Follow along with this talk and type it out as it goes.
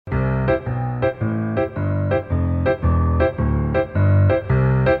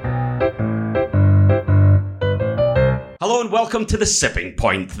Hello and welcome to The Sipping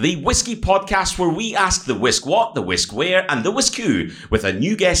Point, the whiskey podcast where we ask the whisk what, the whisk where, and the whisk who with a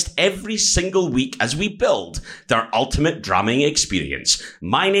new guest every single week as we build their ultimate drumming experience.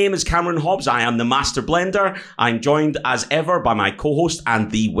 My name is Cameron Hobbs. I am the master blender. I'm joined as ever by my co-host and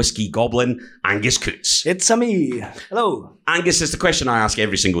the whiskey goblin, Angus Coots. It's me. Hello. Angus, is the question I ask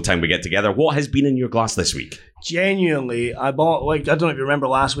every single time we get together. What has been in your glass this week? Genuinely, I bought, I don't know if you remember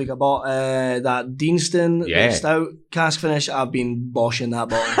last week, I bought that Deanston Stout cask finish. I've been boshing that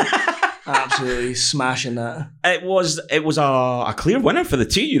bottle. Absolutely smashing that. It was a clear winner for the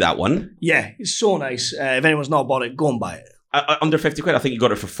two of you, that one. Yeah, it's so nice. If anyone's not bought it, go and buy it. Under 50 quid, I think you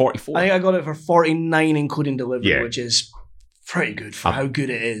got it for 44. I think I got it for 49 including delivery, which is pretty good for how good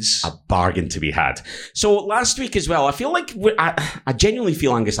it is. A bargain to be had. So last week as well, I feel like I genuinely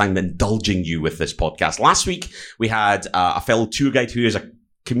feel, Angus, I'm indulging you with this podcast. Last week, we had a fellow tour guide who is a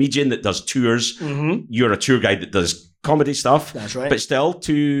comedian that does tours. Mm-hmm. You're a tour guide that does comedy stuff. That's right. But still,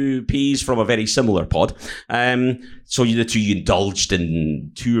 two peas from a very similar pod. So the two indulged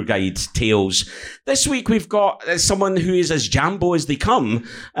in tour guide tales. This week, we've got someone who is as jambo as they come.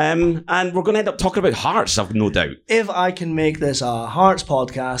 And we're going to end up talking about hearts, I've no doubt. If I can make this a hearts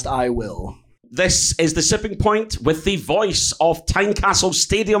podcast, I will. This is The Sipping Point with the voice of Tynecastle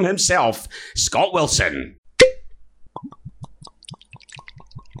Stadium himself, Scott Wilson.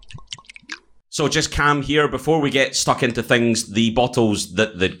 So just Cam here, before we get stuck into things, the bottles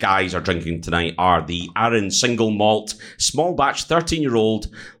that the guys are drinking tonight are the Arran Single Malt, Small Batch 13-year-old,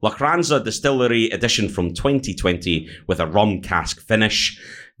 Lochranza Distillery edition from 2020 with a rum cask finish.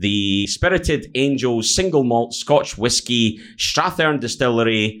 The Spirited Angels Single Malt Scotch Whisky, Strathearn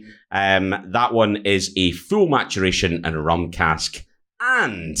Distillery, that one is a full maturation and a rum cask.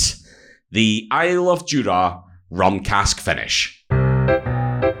 And the Isle of Jura rum cask finish.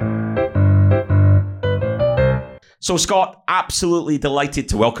 So, Scott, absolutely delighted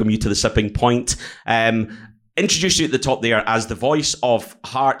to welcome you to The Sipping Point. Introduce you at the top there as the voice of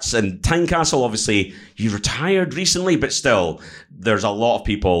Hearts and Tynecastle. Obviously, you retired recently, but still, there's a lot of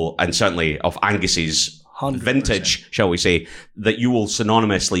people, and certainly of Angus's 100%. Vintage, shall we say, that you will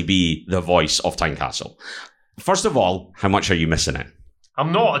synonymously be the voice of Tynecastle. First of all, how much are you missing it?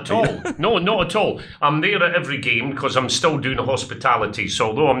 I'm not at all. No, not at all. I'm there at every game because I'm still doing hospitality. So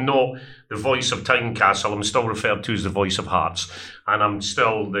although I'm not the voice of Tynecastle, I'm still referred to as the voice of Hearts. And I'm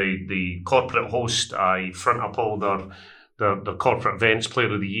still the corporate host. I front up all the corporate events,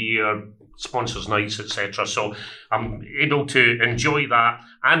 Player of the Year, sponsors nights, etc. So I'm able to enjoy that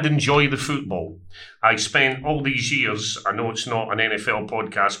and enjoy the football. I spent all these years, I know it's not an NFL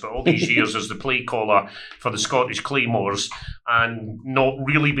podcast, but all these years as the play caller for the Scottish Claymores and not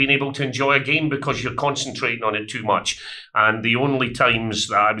really being able to enjoy a game because you're concentrating on it too much. And the only times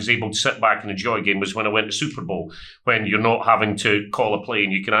that I was able to sit back and enjoy a game was when I went to Super Bowl, when you're not having to call a play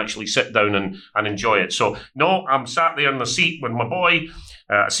and you can actually sit down and enjoy it. So no, I'm sat there in the seat with my boy,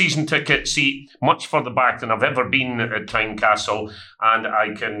 a season ticket seat, much further back than I've ever been at Tynecastle, and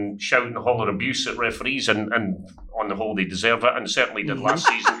I can shout and holler abuse at referees, and on the whole they deserve it, and certainly did last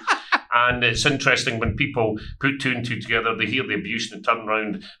season. And it's interesting when people put two and two together, they hear the abuse and turn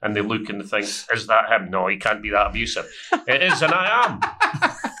around and they look and they think, is that him? No, he can't be that abusive. It is, and I am.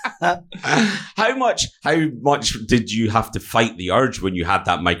 How much did you have to fight the urge when you had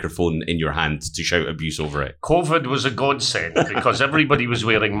that microphone in your hand to shout abuse over it? COVID was a godsend because everybody was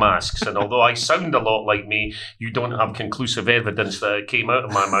wearing masks, and although I sound a lot like me, you don't have conclusive evidence that it came out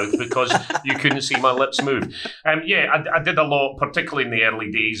of my mouth because you couldn't see my lips move. I did a lot, particularly in the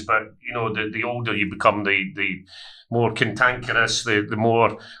early days, but you know, the older you become, the more cantankerous, the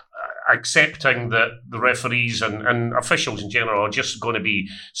more accepting that the referees and officials in general are just going to be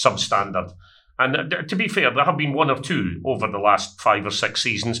substandard. And to be fair, there have been one or two over the last 5 or 6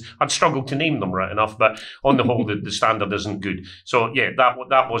 seasons. I'd struggled to name them right enough, but on the whole, the standard isn't good. So yeah,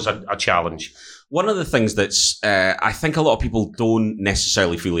 that was a challenge. One of the things that's I think a lot of people don't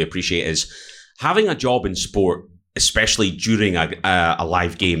necessarily fully appreciate is having a job in sport, especially during a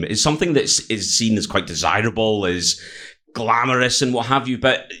live game, is something that is seen as quite desirable, is glamorous and what have you.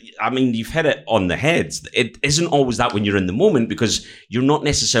 But I mean, you've hit it on the head. It isn't always that when you're in the moment, because you're not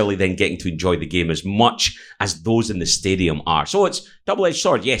necessarily then getting to enjoy the game as much as those in the stadium are. So it's double-edged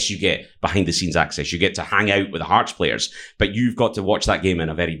sword. Yes, you get behind-the-scenes access. You get to hang out with the Hearts players, but you've got to watch that game in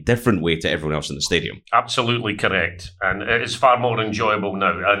a very different way to everyone else in the stadium. Absolutely correct. And it is far more enjoyable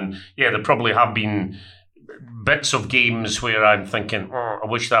now. And yeah, there probably have been bits of games where I'm thinking, I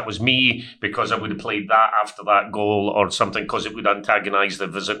wish that was me because I would have played that after that goal or something because it would antagonise the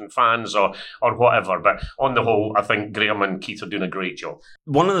visiting fans or whatever. But on the whole, I think Graham and Keith are doing a great job.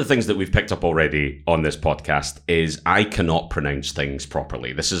 One of the things that we've picked up already on this podcast is I cannot pronounce things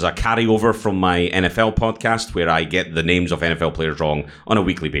properly. This is a carryover from my NFL podcast where I get the names of NFL players wrong on a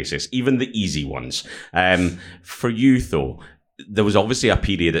weekly basis, even the easy ones. For you, though, there was obviously a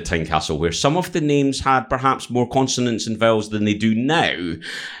period at Tynecastle where some of the names had perhaps more consonants and vowels than they do now.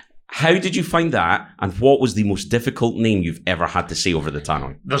 How did you find that, and what was the most difficult name you've ever had to say over the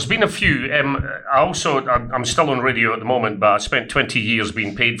tannoy? There's been a few. I'm still on radio at the moment, but I spent 20 years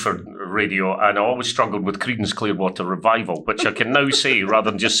being paid for radio, and I always struggled with Creedence Clearwater Revival, which I can now say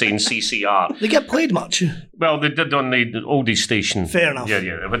rather than just saying CCR. They get played much? Well, they did on the oldies station. Fair enough.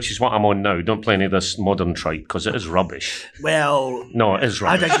 Yeah, which is what I'm on now. Don't play any of this modern tripe, because it is rubbish. Well... No, it is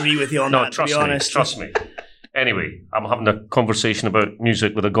rubbish. I'd agree with you on that, to be honest. Trust me. Anyway, I'm having a conversation about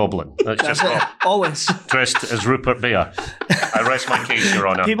music with a goblin. That's just it. Always. Dressed as Rupert Bear. I rest my case, Your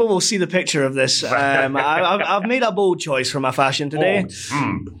Honour. People will see the picture of this. I've made a bold choice for my fashion today.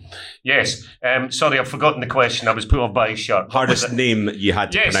 Yes. Sorry, I've forgotten the question. I was put off by a shirt. Hardest name you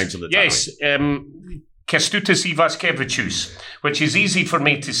had to pronounce on the time. Yes. Kestutis Ivaskevicius, which is easy for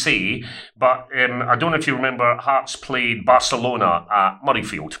me to say, but I don't know if you remember, Hearts played Barcelona at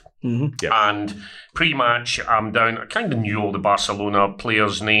Murrayfield. Mm-hmm. Yep. And pre-match, I'm down. I kind of knew all the Barcelona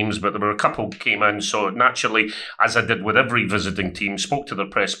players' names, but there were a couple came in. So naturally, as I did with every visiting team, spoke to the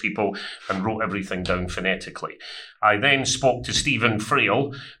press people and wrote everything down phonetically. I then spoke to Stephen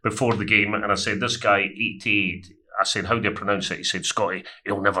Frail before the game, and I said, "This guy, 88." I said, "How do you pronounce it?" He said, "Scotty,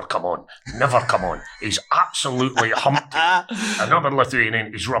 he'll never come on. Never come on. He's absolutely humpty. Another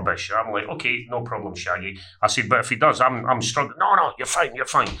Lithuanian, he's rubbish." I'm like, "Okay, no problem, Shaggy." I said, "But if he does, I'm struggling." No, you're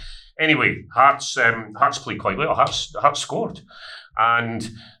fine. Anyway, Hearts played quite well. Hearts scored. And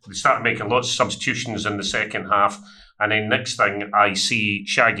they started making lots of substitutions in the second half. And then next thing, I see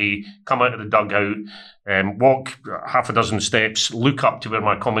Shaggy come out of the dugout, walk half a dozen steps, look up to where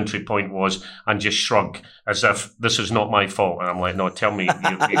my commentary point was, and just shrug as if this is not my fault. And I'm like, "No, tell me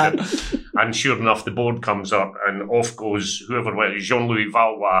you did." And sure enough, the board comes up and off goes whoever went, Jean-Louis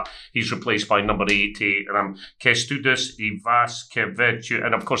Valois. He's replaced by number 88. And I'm Kestutis Ivaskevicius.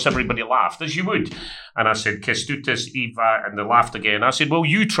 And of course, everybody laughed, as you would. And I said, "Kestutis Iva," and they laughed again. I said, "Well,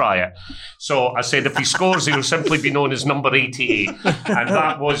 you try it." So I said, if he scores, he'll simply be known as number 88. And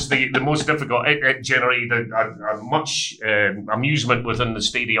that was the most difficult. It generated a much amusement within the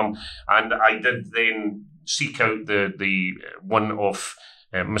stadium. And I did then seek out the one of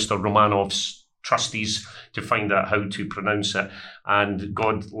Mr. Romanov's trustees to find out how to pronounce it. And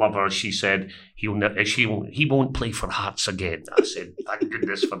God love her, she said, he won't play for Hearts again. I said, thank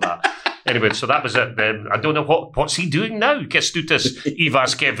goodness for that. Anyway, so that was it. I don't know what's he doing now, Kestutis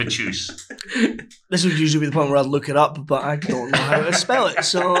Ivaskevicius. This would usually be the point where I'd look it up, but I don't know how to spell it,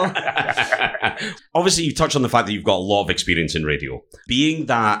 so... Obviously, you touched on the fact that you've got a lot of experience in radio. Being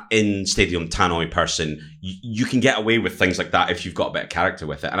that in-stadium tannoy person, you can get away with things like that if you've got a bit of character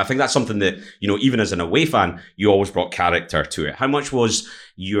with it. And I think that's something that, even as an away fan, you always brought character to it. How much was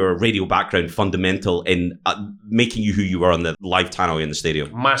your radio background fundamental in making you who you were on the live tannoy in the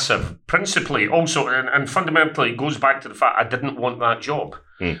stadium? Massive. Principally, also, and fundamentally, it goes back to the fact I didn't want that job.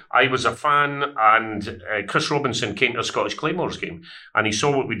 I was a fan, and Chris Robinson came to a Scottish Claymores game, and he saw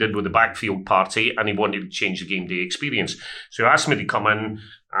what we did with the backfield party, and he wanted to change the game day experience. So he asked me to come in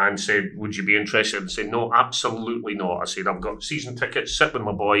and said, "Would you be interested?" I said, "No, absolutely not." I said, "I've got season tickets, sit with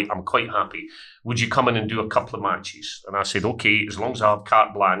my boy, I'm quite happy. Would you come in and do a couple of matches?" And I said, "Okay, as long as I have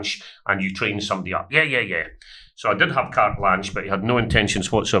carte blanche and you train somebody up." Yeah. So I did have carte blanche, but he had no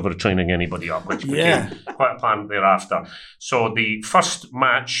intentions whatsoever of training anybody up, which became quite apparent thereafter. So the first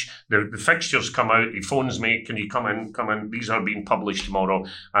match, the fixtures come out, he phones me, "Can you come in, these are being published tomorrow,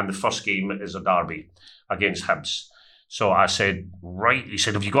 and the first game is a derby against Hibs." So I said, "Right." He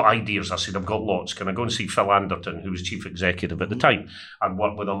said, "Have you got ideas?" I said, "I've got lots. Can I go and see Phil Anderton, who was chief executive at the time, and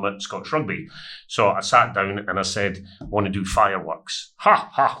work with him at Scottish Rugby?" So I sat down and I said, "I want to do fireworks."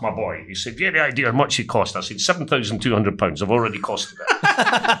 Ha, my boy. He said, "Yeah, the idea, how much it cost?" I said, £7,200. I've already costed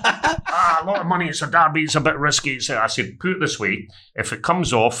it. A lot of money. It's a derby. It's a bit risky. I said, "Put it this way. If it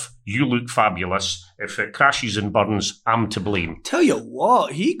comes off, you look fabulous. If it crashes and burns, I'm to blame." Tell you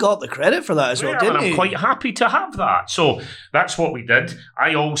what, he got the credit for that as well, didn't and he? I'm quite happy to have that. So that's what we did.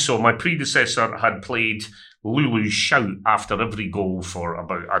 My predecessor had played Lulu's Shout after every goal for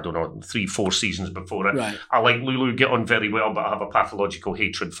about, 3-4 seasons before it. Right. I like Lulu, get on very well, but I have a pathological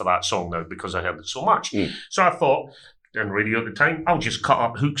hatred for that song now because I heard it so much. So I thought, doing radio at the time, I'll just cut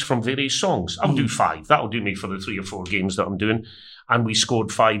up hooks from various songs. I'll do 5. That'll do me for the 3 or 4 games that I'm doing. And we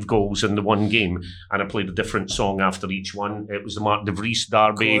scored 5 goals in the one game. And I played a different song after each one. It was the Mark de Vries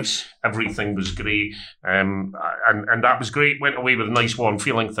derby. Everything was great. And that was great. Went away with a nice warm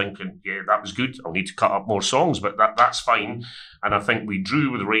feeling, thinking, yeah, that was good. I'll need to cut up more songs, but that's fine. And I think we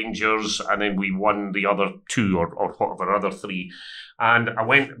drew with Rangers, and then we won the other 2 or whatever, other 3. And I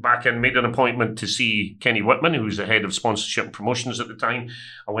went back and made an appointment to see Kenny Whitman, who was the head of sponsorship and promotions at the time.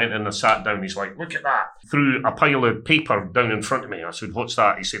 I went in and sat down. He's like, look at that. Threw a pile of paper down in front of me. I said, what's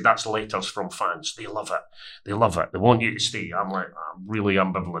that? He said, that's letters from fans. They love it. They love it. They want you to stay. I'm like, I'm really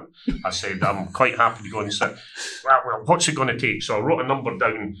ambivalent. I said, I'm quite happy to go and sit. Well, what's it going to take? So I wrote a number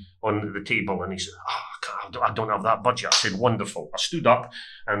down on the table, and he said, I don't have that budget. I said, wonderful. I stood up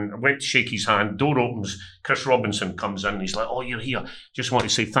and I went to shake his hand. Door opens. Chris Robinson comes in. He's like, oh, you're here. Just want to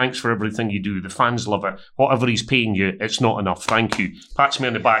say thanks for everything you do. The fans love it. Whatever he's paying you, it's not enough. Thank you. Pats me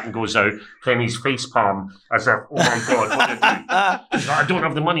on the back and goes out. Kenny's face palm as if, oh my God, what did I do? He's like, I don't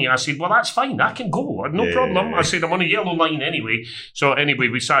have the money. I said, well, that's fine. I can go. No problem. I said, I'm on a yellow line anyway. So anyway,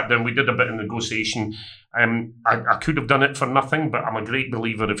 we sat down. We did a bit of negotiation. I could have done it for nothing, but I'm a great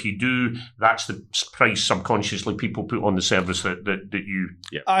believer if you do, that's the price subconsciously people put on the service that you...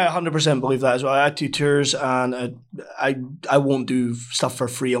 Yeah. I 100% believe that as well. I had 2 tours, and I won't do stuff for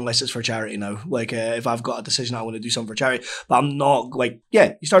free unless it's for charity now. Like, if I've got a decision I want to do something for charity, but I'm not like,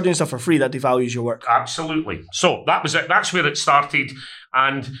 you start doing stuff for free, that devalues your work. Absolutely. So that was it. That's where it started.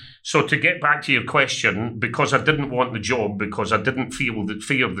 And so to get back to your question, because I didn't want the job, because I didn't feel the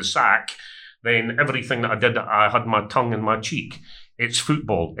fear of the sack, then everything that I did, I had my tongue in my cheek. It's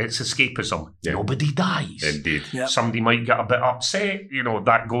football. It's escapism. Yeah. Nobody dies. Indeed. Yep. Somebody might get a bit upset.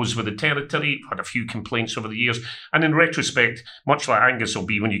 That goes with the territory. I've had a few complaints over the years. And in retrospect, much like Angus will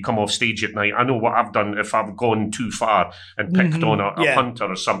be when you come off stage at night, I know what I've done if I've gone too far and picked on a punter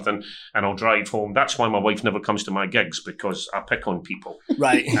or something, and I'll drive home. That's why my wife never comes to my gigs, because I pick on people.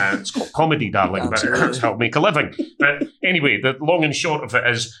 Right. It's called comedy, darling, but it's how I make a living. But anyway, the long and short of it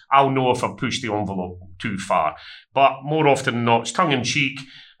is I'll know if I've pushed the envelope too far. But more often than not, it's tongue-in-cheek,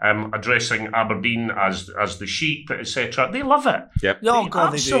 addressing Aberdeen as the sheep, etc. They love it. Yep. They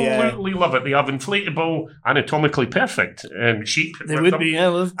absolutely love it. They have inflatable, anatomically perfect sheep. They would be,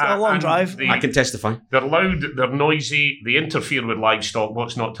 with a long drive. I can testify. They're loud, they're noisy, they interfere with livestock,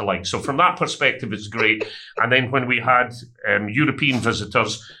 what's not to like. So from that perspective, it's great. And then when we had European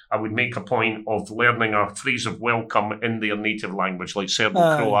visitors, I would make a point of learning a phrase of welcome in their native language, like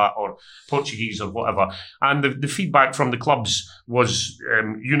Serbo-Croat or Portuguese or whatever. And the feedback from the clubs was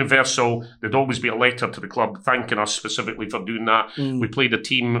universal. There'd always be a letter to the club thanking us specifically for doing that. We played a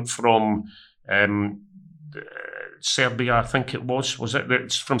team from Serbia, I think it was. Was it?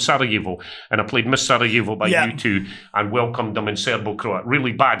 It's from Sarajevo. And I played Miss Sarajevo by U2 and welcomed them in Serbo-Croat.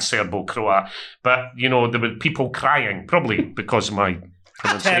 Really bad Serbo-Croat. But, there were people crying, probably because of my...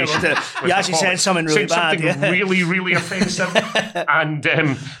 Terrible. You actually said something really bad. Really, really offensive. And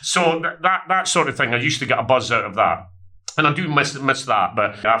so that sort of thing, I used to get a buzz out of that. And I do miss that,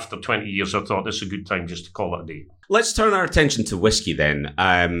 but after 20 years, I thought this is a good time just to call it a day. Let's turn our attention to whiskey then,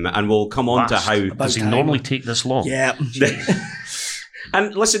 and we'll come on to how... Does it normally take this long? Yeah.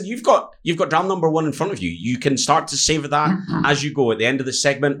 And listen, you've got dram number 1 in front of you. You can start to savour that as you go. At the end of the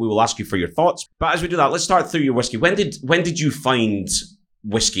segment, we will ask you for your thoughts. But as we do that, let's start through your whiskey. When did you find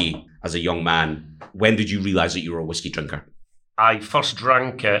whiskey as a young man? When did you realise that you were a whiskey drinker? I first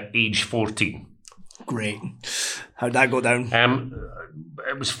drank at age 14. Great. How'd that go down?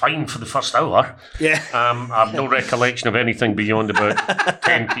 It was fine for the first hour. Yeah. I have no recollection of anything beyond about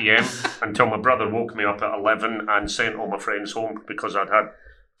 10 p.m. until my brother woke me up at 11 and sent all my friends home because I'd had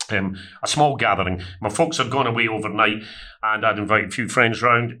a small gathering. My folks had gone away overnight and I'd invited a few friends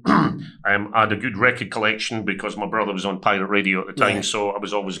round. I had a good record collection because my brother was on pirate radio at the time, so I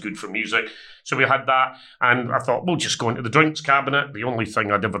was always good for music. So we had that, and I thought, we'll just go into the drinks cabinet. The only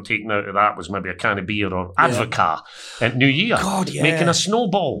thing I'd ever taken out of that was maybe a can of beer or Advocaat at New Year. God, making a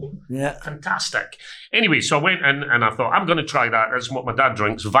snowball. Yeah. Fantastic. Anyway, so I went in and I thought, I'm going to try that. That's what my dad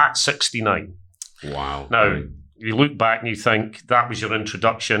drinks, VAT 69. Wow. Now, you look back and you think that was your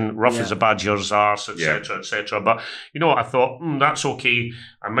introduction, rough as a badger's arse, etc., etc. But, I thought, that's okay.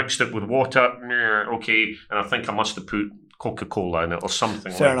 I mixed it with water, okay. And I think I must have put Coca-Cola in it or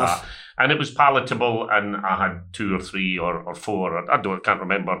something Fair like enough. that. And it was palatable, and I had 2 or 3 or 4. I can't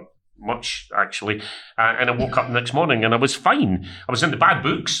remember much, actually. And I woke up the next morning and I was fine. I was in the bad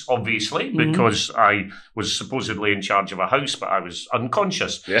books, obviously, because I was supposedly in charge of a house, but I was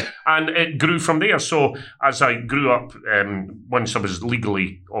unconscious. Yeah. And it grew from there. So as I grew up, once I was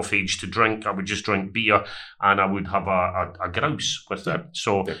legally of age to drink, I would just drink beer and I would have a grouse with it.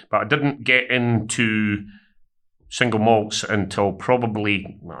 So, but I didn't get into single malts until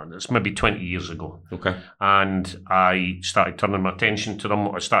probably, it's maybe 20 years ago. Okay. And I started turning my attention to them.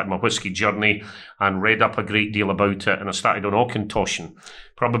 I started my whiskey journey and read up a great deal about it. And I started on Auchentoshan,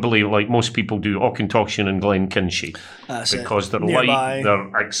 probably like most people do, Auchentoshan and Glenkinchie, because they're light,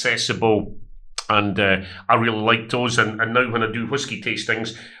 they're accessible. And I really like those. And now when I do whiskey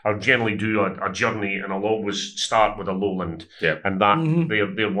tastings, I'll generally do a journey, and I'll always start with a lowland. Yeah. And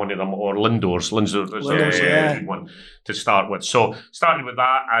that they're one of them, or Lindors. Lindors is a good one to start with. So started with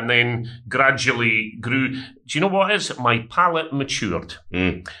that, and then gradually grew. Do you know what it is? My palate matured.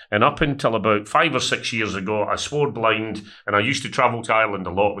 And up until about 5 or 6 years ago, I swore blind, and I used to travel to Ireland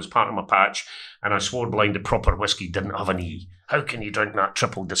a lot. It was part of my patch. And I swore blind that proper whiskey didn't have an E. How can you drink that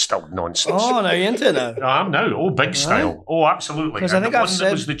triple distilled nonsense? Oh, now you're into it now. I'm now. Oh, big style. Oh, absolutely. Because I think the one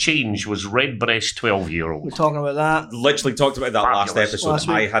that was the change was Redbreast 12-year-old. We're talking about that. Literally talked about that Fabulous. last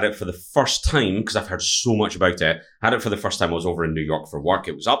episode. I had it for the first time, because I've heard so much about it. I had it for the first time I was over in New York for work.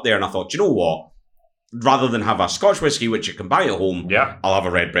 It was up there, and I thought, do you know what? Rather than have a Scotch whiskey, which you can buy at home, I'll have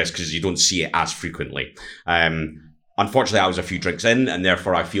a Redbreast, because you don't see it as frequently. Unfortunately, I was a few drinks in, and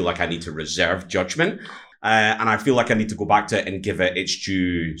therefore I feel like I need to reserve judgment. And I feel like I need to go back to it and give it its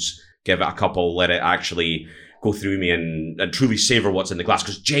dues, give it a couple, let it actually go through me and truly savour what's in the glass.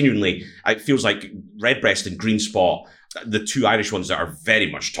 Because genuinely, it feels like Redbreast and Green Spot, the two Irish ones that are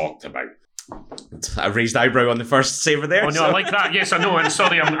very much talked about. I raised eyebrow on the first savour there. Oh, no, I like that. Yes, I know. And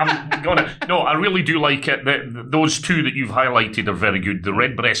sorry, I'm going to... No, I really do like it. Those two that you've highlighted are very good. The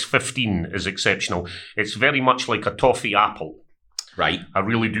Redbreast 15 is exceptional. It's very much like a toffee apple. Right. I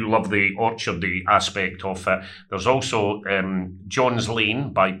really do love the orchardy aspect of it. There's also John's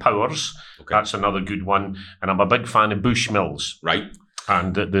Lane by Powers. Okay. That's another good one. And I'm a big fan of Bushmills. Right.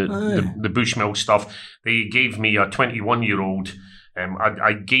 And the Bushmill stuff. They gave me a 21-year-old...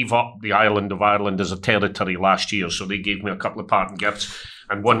 I gave up the island of Ireland as a territory last year, so they gave me a couple of parting gifts,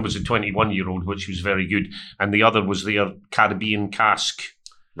 and one was a 21-year-old, which was very good, and the other was their Caribbean cask.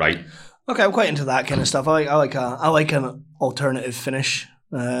 Right. Okay, I'm quite into that kind of stuff. I like an alternative finish.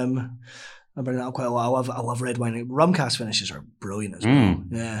 I bring that up quite a lot. I love red wine. Rum cask finishes are brilliant as well.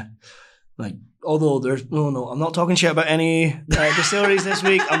 Yeah. Like, although there's no, I'm not talking shit about any distilleries this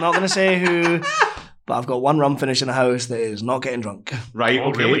week. I'm not going to say who. But I've got one rum finish in the house that is not getting drunk. Right,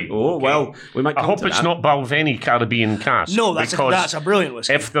 oh, okay. Really? Oh, okay. Well, we might come I hope to it's that. not Balvenie Caribbean cask. No, that's a brilliant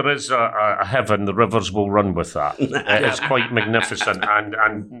whiskey. If there is a heaven, the rivers will run with that. It's quite magnificent.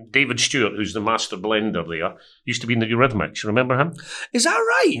 And David Stewart, who's the master blender there, used to be in the Eurythmics. Remember him? Is that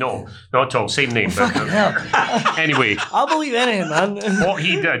right? No, not at all. Same name. But, anyway. I'll believe anything, man. What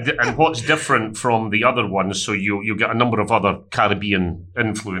he did, and what's different from the other ones, so you get a number of other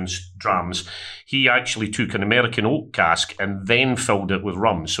Caribbean-influenced drams, he actually took an American oak cask and then filled it with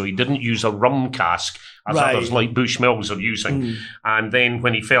rum. So he didn't use a rum cask as others like Bushmills are using. And then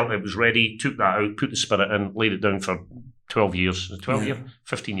when he felt it was ready, took that out, put the spirit in, laid it down for 12 years. 12 years?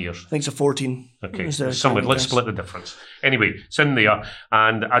 15 years. I think it's a 14. Okay, somewhere. Let's split the difference. Anyway, it's in there,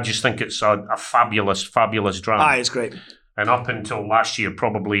 and I just think it's a fabulous, fabulous dram. Aye, it's great. And up until last year,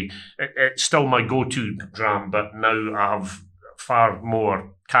 probably, it's still my go-to dram, but now I have far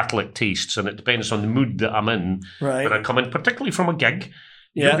more Catholic tastes, and it depends on the mood that I'm in when I come in, particularly from a gig.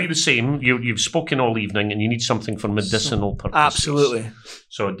 You'll be the same. You've spoken all evening, and you need something for medicinal purposes. Absolutely.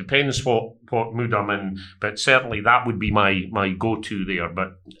 So it depends what mood I'm in, but certainly that would be my go-to there.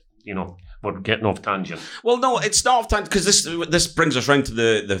 But, you know, we're getting off tangent. Well, no, it's not off tangent, because this brings us round to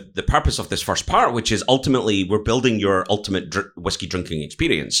the purpose of this first part, which is ultimately we're building your ultimate whiskey drinking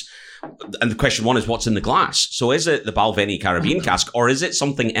experience. And the question one is, what's in the glass? So is it the Balvenie Caribbean cask, or is it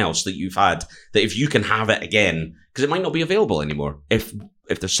something else that you've had that if you can have it again, because it might not be available anymore, if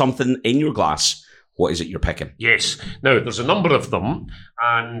there's something in your glass, what is it you're picking? Yes. Now, there's a number of them,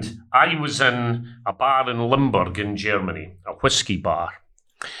 and I was in a bar in Limburg in Germany, a whiskey bar,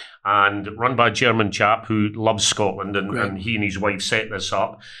 and run by a German chap who loves Scotland, and he and his wife set this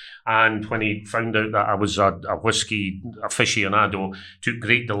up. And when he found out that I was a whiskey aficionado, took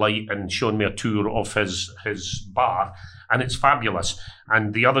great delight in showing me a tour of his bar, and it's fabulous.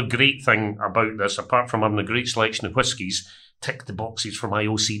 And the other great thing about this, apart from having a great selection of whiskies, tick the boxes for my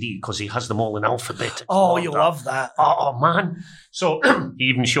OCD, because he has them all in alphabetical order. You love that. Oh, man. So he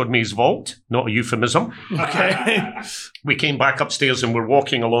even showed me his vault, not a euphemism. Okay. We came back upstairs and we're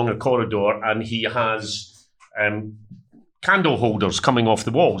walking along a corridor, and he has candle holders coming off the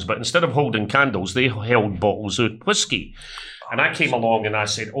walls, but instead of holding candles, they held bottles of whiskey. And I came along and I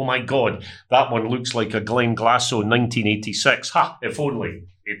said, oh my God, that one looks like a Glenglassaugh 1986. Ha, if only.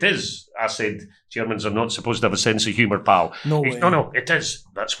 it is. I said, Germans are not supposed to have a sense of humour, pal. No way. No, it is.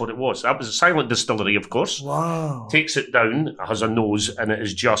 That's what it was. That was a silent distillery, of course. Wow. Takes it down, has a nose, and it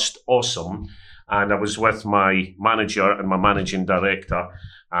is just awesome. And I was with my manager and my managing director,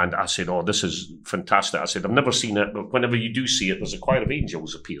 and I said, oh, this is fantastic. I said, I've never seen it, but whenever you do see it, there's a choir of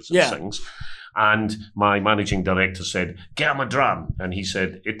angels appears and sings. And my managing director said, get him a dram. And he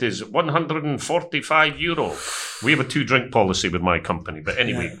said, it is €145. We have a 2-drink policy with my company. But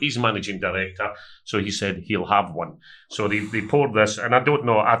anyway, he's managing director. So he said he'll have one. So they poured this. And I don't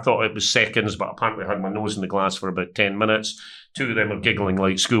know, I thought it was seconds, but apparently I had my nose in the glass for about 10 minutes. 2 of them are giggling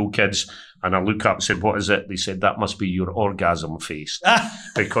like school kids. And I look up and said, what is it? They said, that must be your orgasm face.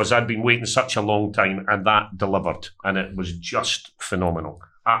 Because I'd been waiting such a long time, and that delivered. And it was just phenomenal.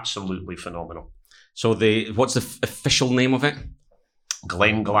 Absolutely phenomenal. So what's the official name of it?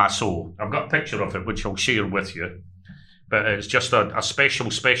 Glenglassaugh. I've got a picture of it, which I'll share with you. But it's just a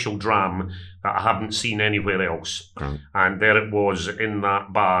special dram that I haven't seen anywhere else. Right. And there it was in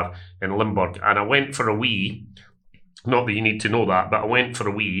that bar in Limburg. And I went for a wee. Not that you need to know that, but I went for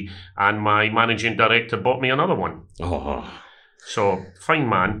a wee, and my managing director bought me another one. Oh. So, fine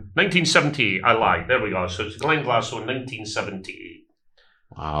man. 1978, I lied. There we go. So it's Glenglassaugh 1978.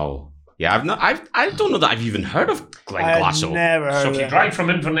 Wow. Yeah, I don't know that I've even heard of Glenglassaugh. I've never heard of it. So if you drive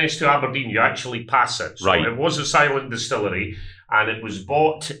from Inverness to Aberdeen, you actually pass it. So right. It was a silent distillery, and it was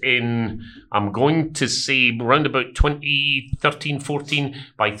bought in, I'm going to say, around about 2013, 14,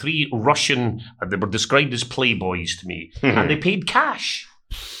 by 3 Russian, they were described as playboys to me, and they paid cash.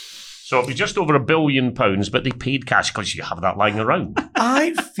 So it was just over £1 billion, but they paid cash because you have that lying around.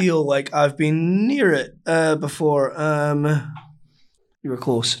 I feel like I've been near it before. You were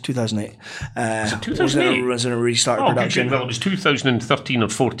close, 2008. Was it 2008? Was in a restart production. Good. Well, it was 2013 or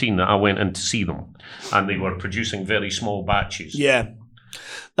 14 that I went in to see them, and they were producing very small batches. Yeah.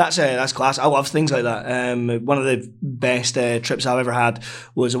 That's class. I love things like that. One of the best trips I've ever had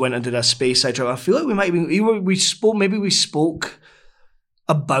was I went and did a space side trip. I feel like we spoke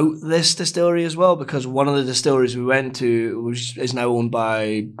about this distillery as well, because one of the distilleries we went to is now owned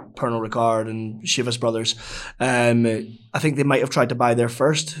by Pernod Ricard and Chivas Brothers. I think they might have tried to buy there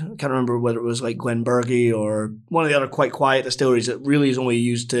first. I can't remember whether it was like Glenbergie or one of the other quite quiet distilleries that really is only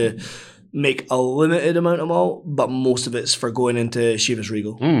used to make a limited amount of malt, but most of it's for going into Chivas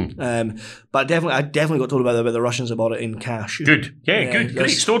Regal. But I definitely got told about the Russians that bought it in cash. Good. Yeah, good.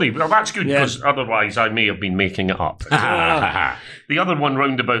 Great story. Well, that's good, because otherwise I may have been making it up. The other one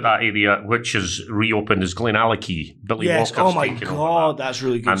round about that area, which is reopened, is Glenallachie. Billy Walker's oh my taken God, over that's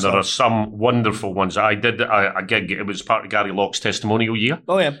really good and stuff. there are some wonderful ones. I did a gig, it was part of Gary Locke's testimonial year.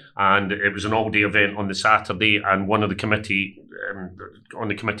 Oh yeah. And it was an all-day event on the Saturday, and one of the committee, on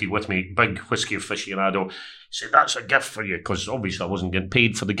the committee with me, big whiskey aficionado, said, that's a gift for you, because obviously I wasn't getting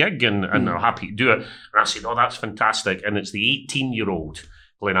paid for the gig, and I'm happy to do it. And I said, oh, that's fantastic. And it's the 18-year-old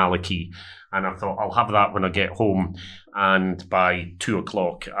Glenallachie. And I thought, I'll have that when I get home. And by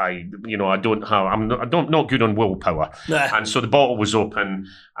 2:00, I'm not good on willpower. And so the bottle was open,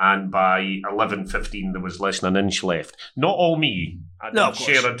 and by 11:15 there was less than an inch left. Not all me. I did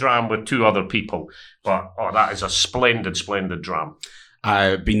share a dram with 2 other people, but that is a splendid, splendid dram.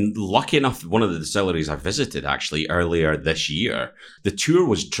 I've been lucky enough, one of the distilleries I visited actually earlier this year, the tour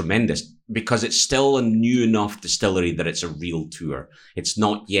was tremendous because it's still a new enough distillery that it's a real tour. It's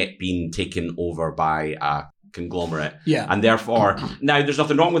not yet been taken over by a conglomerate. Yeah. And therefore, now there's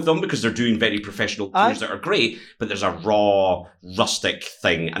nothing wrong with them because they're doing very professional tours that are great, but there's a raw, rustic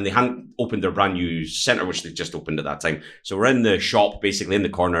thing, and they hadn't opened their brand new centre, which they just opened at that time. So we're in the shop, basically in the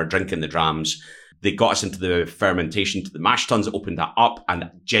corner, drinking the drams. They got us into the fermentation to the mash tuns, opened that up, and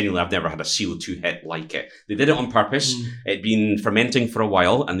genuinely I've never had a CO2 hit like it. They did it on purpose. It'd been fermenting for a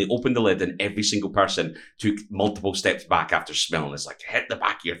while, and they opened the lid, and every single person took multiple steps back after smelling. It's like hit the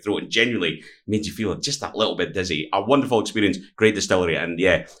back of your throat, and genuinely made you feel just that little bit dizzy. A wonderful experience, great distillery, and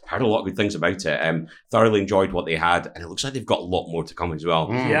yeah, heard a lot of good things about it. Thoroughly enjoyed what they had, and it looks like they've got a lot more to come as well.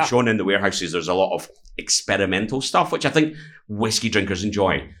 Yeah. Shown in the warehouses, there's a lot of experimental stuff, which I think whiskey drinkers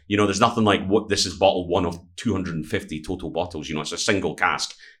enjoy. There's nothing like what this is bottle 1 of 250 total bottles. It's a single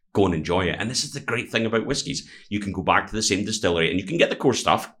cask. Go and enjoy it. And this is the great thing about whiskies. You can go back to the same distillery and you can get the core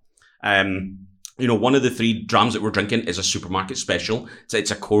stuff. one of the 3 drams that we're drinking is a supermarket special.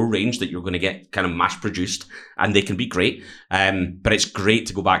 It's a core range that you're going to get kind of mass produced, and they can be great. But it's great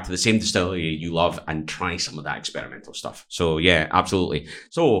to go back to the same distillery you love and try some of that experimental stuff. So yeah, absolutely.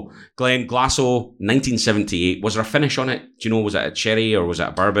 So Glenn, Glasso, 1978. Was there a finish on it? Do you know, was it a cherry or was it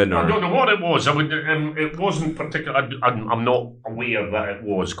a bourbon? Or? I don't know what it was. It wasn't particular. I'm not aware that it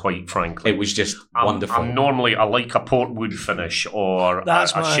was, quite frankly. It was just wonderful. I like a portwood finish or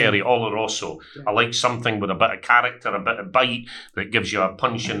a sherry Oloroso. I like something with a bit of character, a bit of bite that gives you a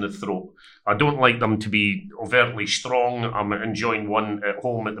punch in the throat. I don't like them to be overtly strong. I'm enjoying one at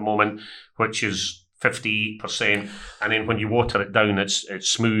home at the moment, which is 58%. And then when you water it down, it's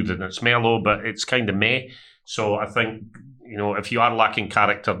smooth and it's mellow, but it's kind of meh. So I think, if you are lacking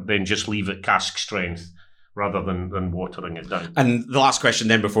character, then just leave it cask strength rather than watering it down. And the last question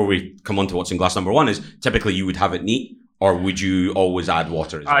then, before we come on to what's in glass number 1, is typically you would have it neat, or would you always add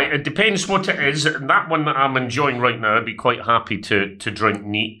water as well? It depends what it is. That one that I'm enjoying right now, I'd be quite happy to drink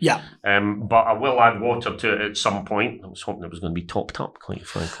neat. Yeah. But I will add water to it at some point. I was hoping it was going to be topped up, quite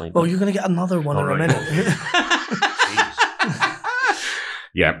frankly. Well, you're going to get another one in a minute.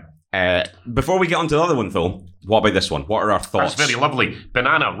 Yeah. Before we get on to the other one, though, what about this one? What are our thoughts? That's very lovely.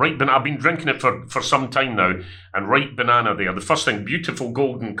 Banana, ripe I've been drinking it for some time now, and ripe banana there. The first thing, beautiful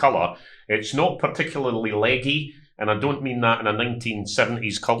golden colour. It's not particularly leggy, and I don't mean that in a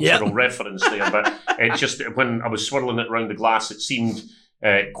 1970s cultural reference there, but it just, when I was swirling it around the glass, it seemed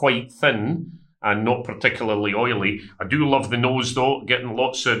quite thin and not particularly oily. I do love the nose, though, getting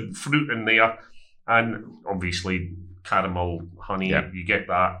lots of fruit in there, and obviously caramel, honey, you get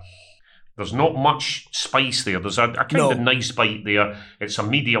that. There's not much spice there. There's a kind of nice bite there. It's a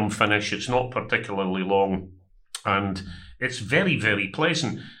medium finish. It's not particularly long, and it's very, very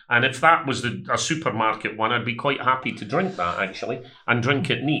pleasant. And if that was a supermarket one, I'd be quite happy to drink that, actually, and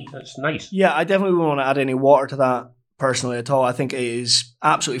drink it neat. It's nice. Yeah, I definitely wouldn't want to add any water to that personally at all. I think it is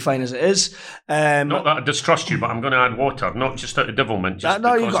absolutely fine as it is. Not that I distrust you, but I'm going to add water, not just out of devilment.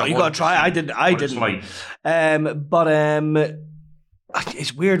 No, you got to try it. I didn't. Like. But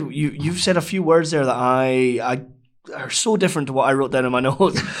it's weird. You've said a few words there that I are so different to what I wrote down in my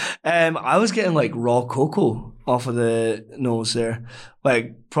notes. I was getting like raw cocoa off of the nose there,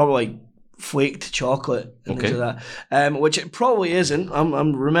 like probably like flaked chocolate and things like that, which it probably isn't. I'm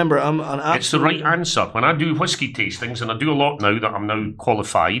an absolute... It's the right answer. When I do whiskey tastings, and I do a lot now that I'm now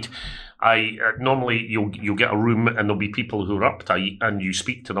qualified, I normally you'll get a room and there'll be people who are uptight and you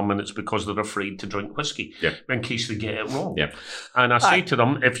speak to them and it's because they're afraid to drink whiskey in case they get it wrong. Yeah. And I say to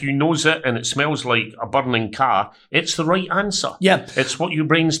them, if you nose it and it smells like a burning car, it's the right answer. Yeah. It's what your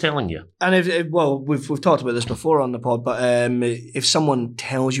brain's telling you. And we've talked about this before on the pod, but if someone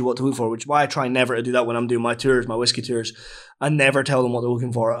tells you what to look for, which is why I try never to do that when I'm doing my tours, my whiskey tours, I never tell them what they're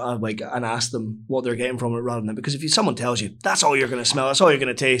looking for, and ask them what they're getting from it rather than, because if someone tells you, that's all you're going to smell, that's all you're going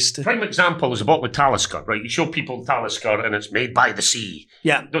to taste. Prime example is a bottle of Talisker, right? You show people Talisker and it's made by the sea.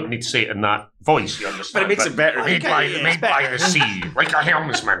 Yeah. You don't need to say it in that voice, you understand? But it makes it better. Made by the sea, like a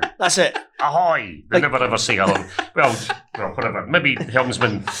helmsman. That's it. Ahoy! They never ever say ahoy. Well, whatever. Maybe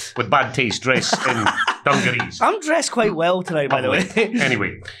helmsmen with bad taste dress in dungarees. I'm dressed quite well tonight, by the way.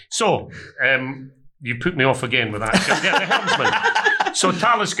 Anyway, so... you put me off again with that. Yeah, the helmsman. So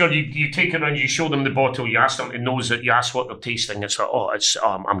Talisker, you take it around, you show them the bottle, you ask them to nose it, you ask what they're tasting. It's like,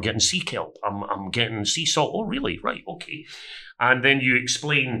 I'm getting sea kelp, I'm getting sea salt. Oh, really? Right, okay. And then you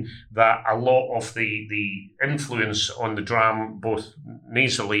explain that a lot of the influence on the dram, both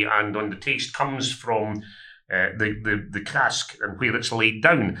nasally and on the taste, comes from the cask and where it's laid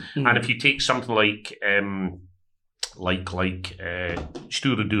down. Mm. And if you take something like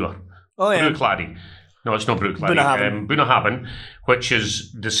Strathearn, Bruichladdich. No, it's not Bruichladdich. Bunnahabhain, which is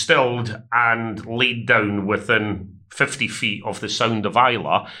distilled and laid down within 50 feet of the Sound of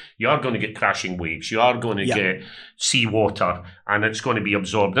Islay, you are going to get crashing waves. You are going to get sea water, and it's going to be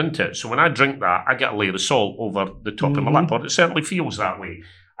absorbed into it. So when I drink that, I get a layer of salt over the top of my lip, or it certainly feels that way.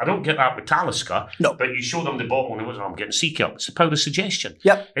 I don't get that with Talisker, but you show them the bottle and it was, I'm getting sea kelp. It's the power of suggestion.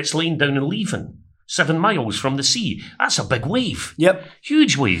 Yep. It's laying down and leaving 7 miles from the sea. That's a big wave. Yep.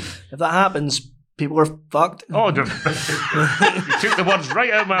 Huge wave. If that happens, people are fucked. Oh, you took the words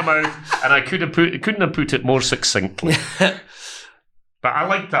right out of my mouth, and I couldn't have put it more succinctly. But I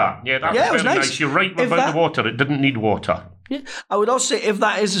like that. Yeah, that was very nice. You're right about the water. It didn't need water. Yeah. I would also say if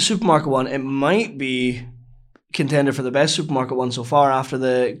that is the supermarket one, it might be contender for the best supermarket one so far after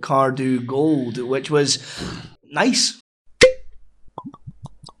the Cardew Gold, which was nice.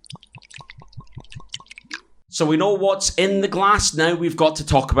 So we know what's in the glass. Now we've got to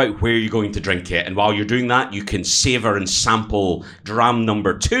talk about where you're going to drink it. And while you're doing that, you can savour and sample dram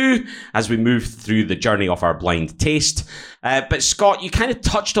number 2 as we move through the journey of our blind taste. But Scott, you kind of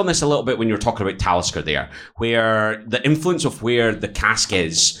touched on this a little bit when you were talking about Talisker there, where the influence of where the cask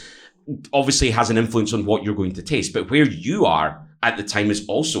is obviously has an influence on what you're going to taste. But where you are at the time is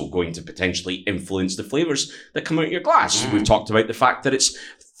also going to potentially influence the flavours that come out of your glass. We've talked about the fact that it's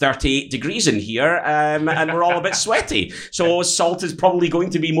 38 degrees in here, and we're all a bit sweaty. So salt is probably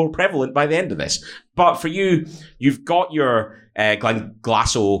going to be more prevalent by the end of this. But for you, you've got your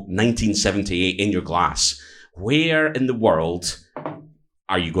Glenglassaugh 1978 in your glass. Where in the world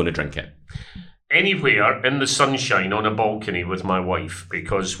are you going to drink it? Anywhere in the sunshine on a balcony with my wife,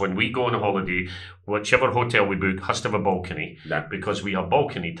 because when we go on a holiday, whichever hotel we book has to have a balcony, because we have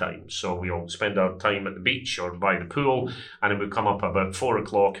balcony time. So we all spend our time at the beach or by the pool, and then we come up about 4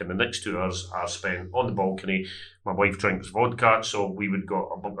 o'clock, and the next 2 hours are spent on the balcony. My wife drinks vodka, so we would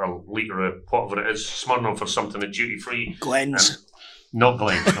go a litre of whatever it is, Smirnoff or something at duty free. Glens. Not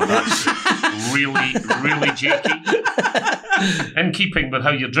Glens, no, that's really, really jakey. In keeping with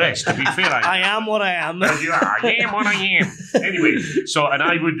how you're dressed, to be fair. I am what I am. I am what I am. Anyway, and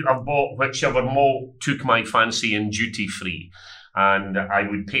I would have bought whichever malt took my fancy in duty free. And I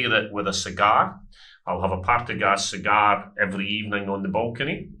would pair it with a cigar. I'll have a Partagas cigar every evening on the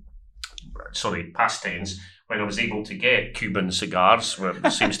balcony. Sorry, past tense. When I was able to get Cuban cigars, where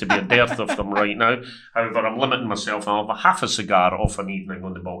there seems to be a dearth of them right now. However, I'm limiting myself. I'll have a half a cigar off an evening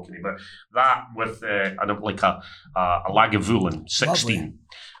on the balcony. But that with like a Lagavulin 16.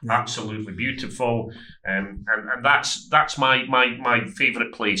 Yeah. Absolutely beautiful. And that's my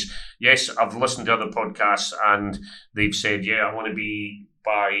favourite place. Yes, I've listened to other podcasts and they've said, yeah, I want to be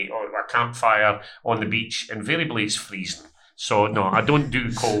by a campfire on the beach. Invariably, it's freezing. So, no, I don't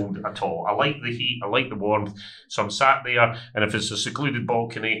do cold at all. I like the heat, I like the warmth. So I'm sat there, and if it's a secluded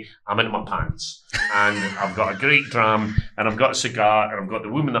balcony, I'm in my pants. And I've got a great dram, and I've got a cigar, and I've got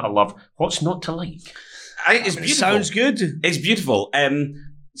the woman that I love. What's not to like? It's beautiful. It sounds good. It's beautiful.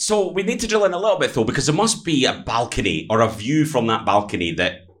 So we need to drill in a little bit, though, because there must be a balcony or a view from that balcony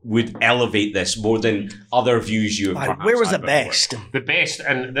that would elevate this more than other views you have. Where was the best? The best,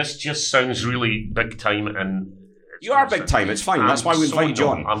 and this just sounds really big time, and you are big time, it's fine. That's why we invited you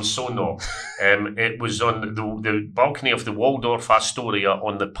on. I'm so not. It was on the balcony of the Waldorf Astoria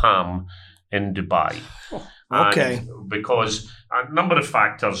on the Palm in Dubai. Oh, okay. And because a number of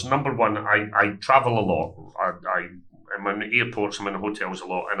factors. Number one, I travel a lot. I'm in airports, I'm in hotels a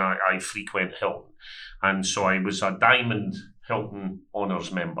lot, and I frequent Hilton. And so I was a Diamond Hilton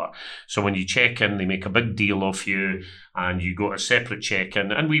Honours member. So when you check in, they make a big deal of you, and you got a separate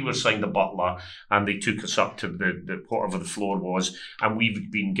check-in. And we were signed a butler, and they took us up to the whatever the floor was, and we've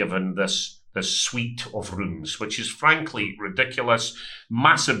been given this suite of rooms, which is frankly ridiculous.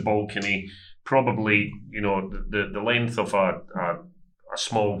 Massive balcony, probably the length of a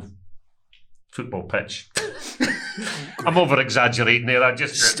small football pitch. I'm over exaggerating there. I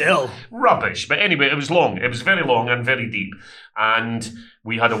just still rubbish. But anyway, it was long. It was very long and very deep. And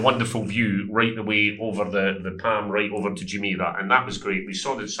we had a wonderful view right the way over the Palm, right over to Jumeirah, and that was great. We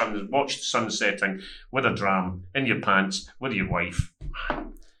saw the sun, watched the sun setting with a dram in your pants with your wife.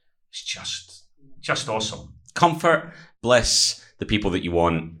 It's just awesome. Comfort, bliss, the people that you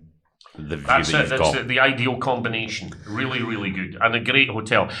want. The view That's that it. That's the ideal combination. Really, really good. And a great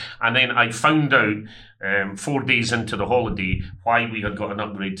hotel. And then I found out 4 days into the holiday why we had got an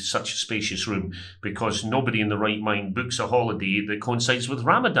upgrade to such a spacious room, because nobody in the right mind books a holiday that coincides with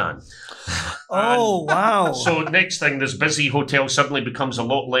Ramadan. Oh, wow. So next thing, this busy hotel suddenly becomes a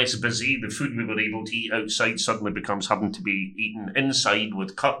lot less busy. The food we were able to eat outside suddenly becomes having to be eaten inside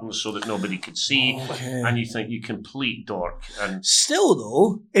with curtains so that nobody could see. Okay. And you think, you complete dork. And still,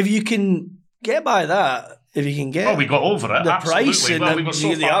 though, if you can get by that, if you can get we got over it. the Absolutely. price and well, we got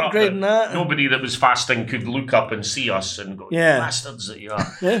so the far upgrade up and that. Nobody that was fasting could look up and see us and go, Yeah. bastards that you are.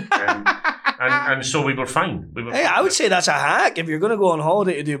 Yeah. And so we were fine. Hey, I would say that's a hack. If you're going to go on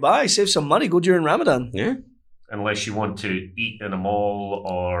holiday to Dubai, save some money, go during Ramadan. Yeah. Unless you want to eat in a mall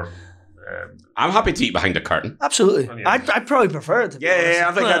or... I'm happy to eat behind a curtain. Absolutely. Oh, yeah. I'd probably prefer it.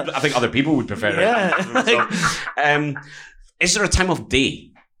 I think other people would prefer it. So, is there a time of day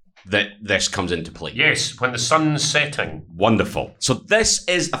that this comes into play? Yes, when the sun's setting. Wonderful. So this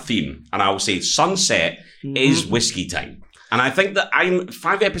is a theme, and I will say sunset is whiskey time. And I think that I'm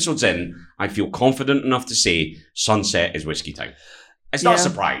 5 episodes in, I feel confident enough to say sunset is whiskey time. It's not a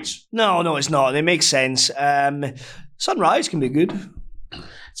surprise. No, it's not. It makes sense. Sunrise can be good.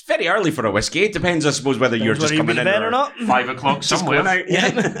 It's very early for a whiskey. It depends, I suppose, whether you're just coming in or not. 5 o'clock somewhere. Out,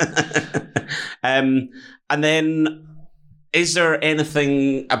 yeah. And then, is there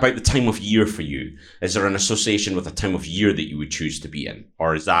anything about the time of year for you? Is there an association with a time of year that you would choose to be in?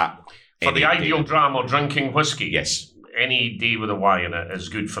 Or is that... For the ideal dram or drinking whiskey? Yes. Any day with a Y in it is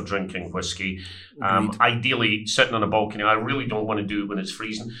good for drinking whiskey. Ideally, sitting on a balcony. I really don't want to do it when it's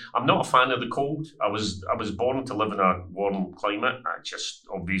freezing. I'm not a fan of the cold. I was born to live in a warm climate. I just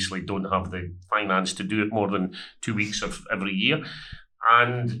obviously don't have the finance to do it more than 2 weeks of every year.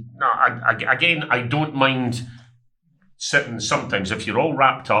 And I don't mind sitting sometimes. If you're all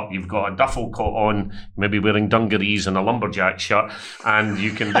wrapped up, you've got a duffel coat on, maybe wearing dungarees and a lumberjack shirt, and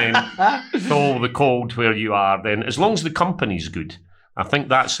you can then feel the cold where you are, then as long as the company's good. I think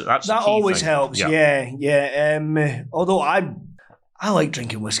that's that the key always thing. helps. Yeah. Although I like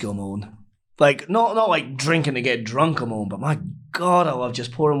drinking whiskey on my own. Like not like drinking to get drunk on my own, but my God, I love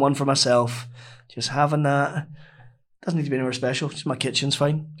just pouring one for myself, just having that. Doesn't need to be anywhere special. Just my kitchen's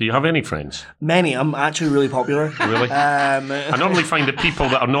fine. Do you have any friends? Many. I'm actually really popular. Really? I normally find that people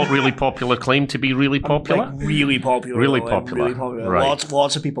that are not really popular claim to be really popular. Like really popular. Really popular. Right.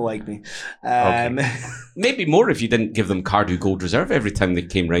 Lots of people like me. Okay. Maybe more if you didn't give them Cardew Gold Reserve every time they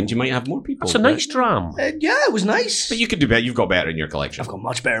came round. You might have more people. It's a nice dram. Yeah, it was nice. But you could do better. You've got better in your collection. I've got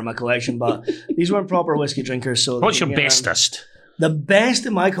much better in my collection, but these weren't proper whiskey drinkers. So what's your bestest? The best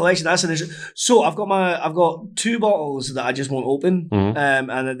in my collection. That's an issue. So I've got 2 bottles that I just won't open,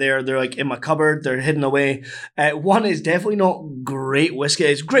 and they're like in my cupboard. They're hidden away. One is definitely not great whiskey.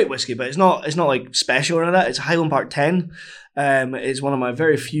 It's great whiskey, but it's not like special or that. It's Highland Park 10. It's one of my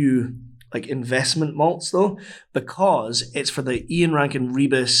very few like investment malts though, because it's for the Ian Rankin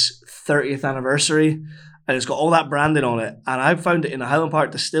Rebus 30th anniversary, and it's got all that branding on it. And I found it in a Highland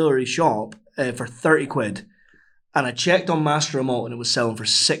Park distillery shop for 30 quid. And I checked on Master of Malt and it was selling for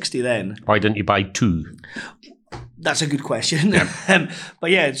 60 then. Why didn't you buy 2? That's a good question.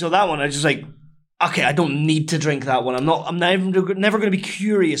 But yeah, so that one, I just like, okay, I don't need to drink that one. I'm never going to be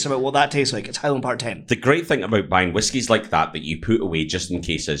curious about what that tastes like. It's Highland Park 10. The great thing about buying whiskies like that you put away just in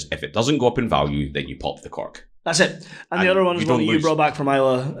case is if it doesn't go up in value, then you pop the cork. That's it. And the other one was one that you brought back from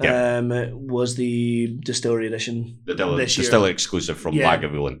Isla, was the distillery edition. The distillery exclusive from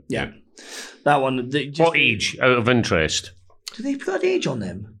Lagavulin. Yeah. That one. What age, out of interest? Do they put an age on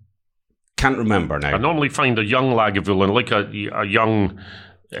them? Can't remember now. I normally find a young Lagavulin, like a young...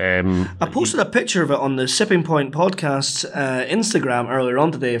 I posted a picture of it on the Sipping Point podcast's Instagram earlier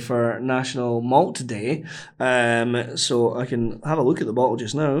on today for National Malt Day. So I can have a look at the bottle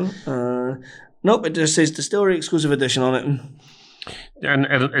just now. Nope, it just says distillery exclusive edition on it. And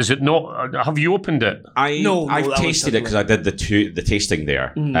is it not? Have you opened it? I've tasted it because I did the tasting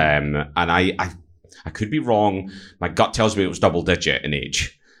there, and I could be wrong. My gut tells me it was double digit in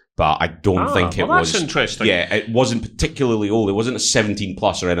age, but I don't think it was. That's interesting. Yeah, it wasn't particularly old. It wasn't a 17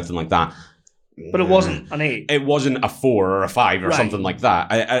 plus or anything like that. But it wasn't an 8. It wasn't a 4 or a 5 or something like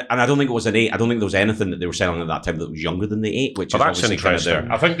that. And I don't think it was an 8. I don't think there was anything that they were selling at that time that was younger than the 8, which is that's obviously interesting. Kind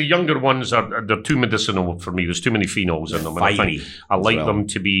of I think the younger ones they're too medicinal for me. There's too many phenols in them. And I like them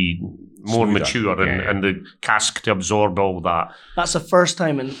to be more smoother, mature and the cask to absorb all that. That's the first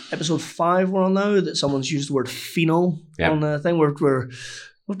time in episode 5 we're on now that someone's used the word phenol on the thing.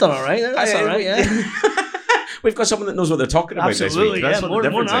 We've done all right. That's all right, yeah. We've got someone that knows what they're talking about this week. That's what the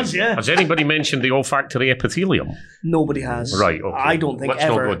difference is. Yeah. Has anybody mentioned the olfactory epithelium? Nobody has. Right, okay. I don't think Let's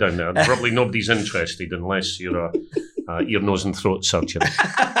ever. not go down there. Probably nobody's interested unless you're a ear, nose and throat surgeon.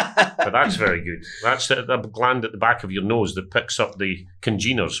 But that's very good. That's the gland at the back of your nose that picks up the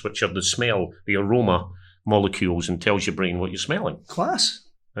congeners, which are the smell, the aroma molecules, and tells your brain what you're smelling. Class.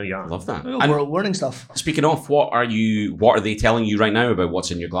 Yeah. I love that. We're learning stuff. Speaking of, what are they telling you right now about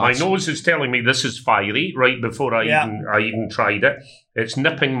what's in your glass? My nose is telling me this is fiery right before I even tried it. It's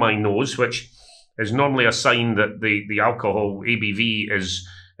nipping my nose, which is normally a sign that the alcohol ABV is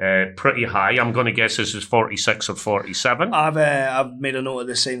pretty high. I'm going to guess this is 46 or 47. I've made a note of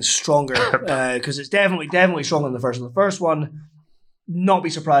this saying stronger because it's definitely stronger than the first one. The first one, not be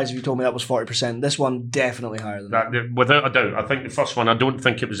surprised if you told me that was 40%. This one, definitely higher than that. Without a doubt. I think the first one, I don't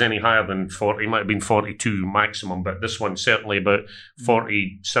think it was any higher than 40. It might have been 42 maximum, but this one certainly about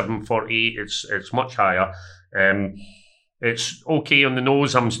 47, 48. It's much higher. It's okay on the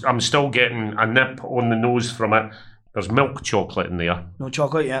nose. I'm still getting a nip on the nose from it. There's milk chocolate in there. No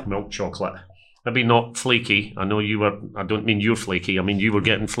chocolate, yeah. Milk chocolate. Maybe not flaky. I know you were... I don't mean you're flaky. I mean you were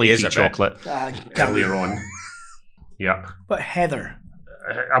getting flaky chocolate earlier on. Yeah. But Heather.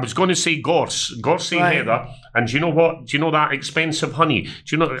 I was going to say gorse heather, and do you know what? Do you know that expensive honey? Do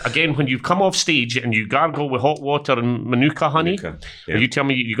you know, again, when you come off stage and you gargle with hot water and Manuka honey, yeah. you tell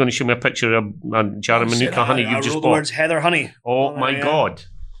me you're going to show me a picture of a jar of Manuka honey you've just bought? The words heather honey. Oh my God.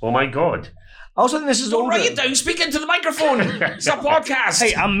 I also think this is Don't older. write it down, speak into the microphone. It's a podcast.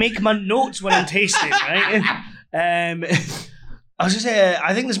 Hey, I make my notes when I'm tasting, right? I was going to say,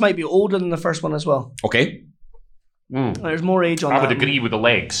 I think this might be older than the first one as well. Okay. There's more age on that. I would agree with the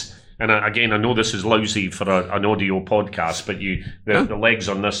legs. And again, I know this is lousy for an audio podcast, but the legs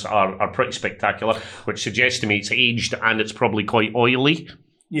on this are pretty spectacular, which suggests to me it's aged and it's probably quite oily.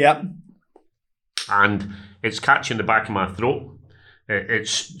 Yeah. And it's catching the back of my throat.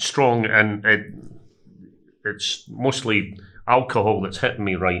 It's strong and it's mostly alcohol that's hitting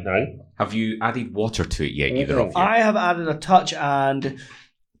me right now. Have you added water to it yet, either of you? I have added a touch and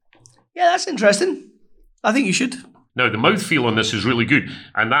yeah, that's interesting. I think you should. Now, the mouthfeel on this is really good,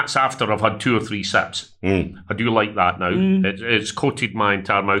 and that's after I've had 2 or 3 sips. I do like that now. It's coated my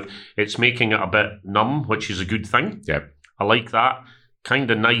entire mouth. It's making it a bit numb, which is a good thing. Yeah. I like that. Kind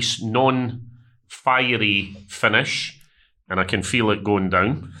of nice, non-fiery finish, and I can feel it going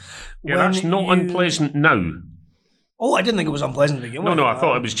down. Yeah, that's not unpleasant now. Oh, I didn't think it was unpleasant to begin with. No, I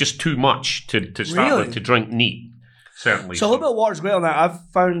thought it was just too much to start with, to drink neat. Certainly. So a little bit of water's great on that. I've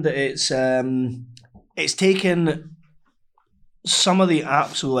found that it's taken some of the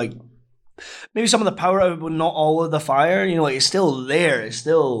absolute, maybe some of the power out of it, but not all of the fire. You know, it's still there. It's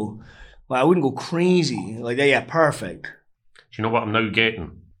still, I wouldn't go crazy. Perfect. Do you know what I'm now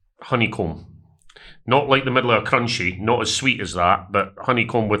getting? Honeycomb. Not like the middle of a crunchy, not as sweet as that, but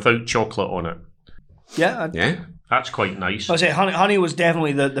honeycomb without chocolate on it. Yeah. That's quite nice. I would say honey was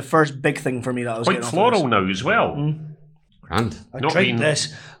definitely the first big thing for me that I was quite floral now as well. Grand. I tried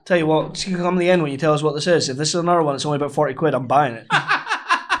this. Tell you what, you can come to the end when you tell us what this is. If this is another one, it's only about 40 quid, I'm buying it.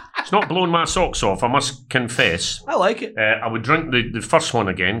 It's not blowing my socks off, I must confess. I like it. I would drink the first one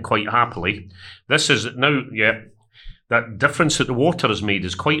again quite happily. This is now, that difference that the water has made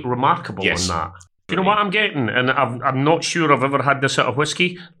is quite remarkable on that. Do you know what I'm getting? And I'm not sure I've ever had this out of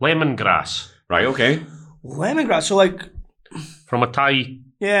whiskey. Lemongrass. Right, okay. Lemongrass, so from a Thai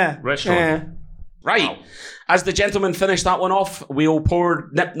restaurant. Yeah. Right. Wow. As the gentlemen finish that one off, we'll pour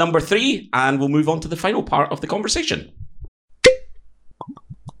nip number 3 and we'll move on to the final part of the conversation.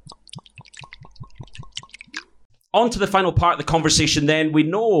 On to the final part of the conversation then. We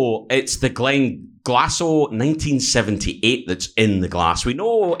know it's the Glenglassaugh 1978 that's in the glass. We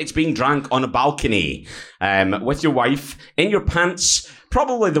know it's being drank on a balcony with your wife, in your pants,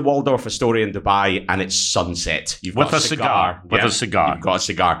 probably the Waldorf Astoria in Dubai, and it's sunset. You've got a cigar. With a cigar. You've got a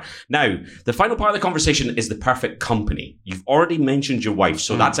cigar. Now, the final part of the conversation is the perfect company. You've already mentioned your wife,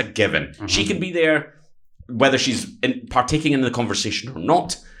 so that's a given. Mm-hmm. She can be there, whether she's partaking in the conversation or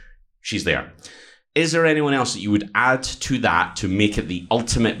not, she's there. Is there anyone else that you would add to that to make it the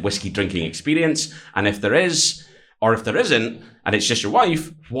ultimate whiskey drinking experience? And if there is, or if there isn't, and it's just your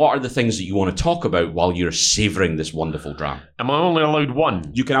wife, what are the things that you want to talk about while you're savouring this wonderful dram? Am I only allowed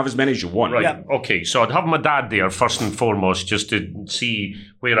one? You can have as many as you want. Right, yeah. Okay, so I'd have my dad there first and foremost, just to see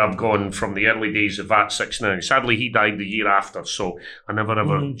where I've gone from the early days of VAT 69. Sadly, he died the year after, so I never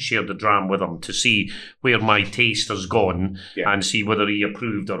ever shared the dram with him to see where my taste has gone and see whether he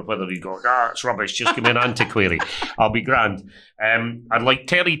approved or whether he got, it's rubbish, just give me an antiquary. I'll be grand. I'd like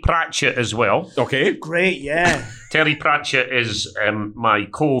Terry Pratchett as well. Okay. Great, yeah. Terry Pratchett is my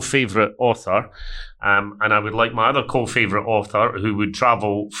co-favourite author, and I would like my other co-favourite author who would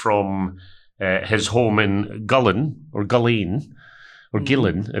travel from his home in Gillen, or Gillen, or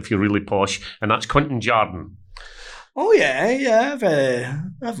Gillen, if you're really posh, and that's Quentin Jardine. Oh, yeah,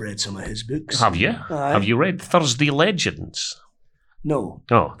 I've read some of his books. Have you? Aye. Have you read Thursday Legends? No.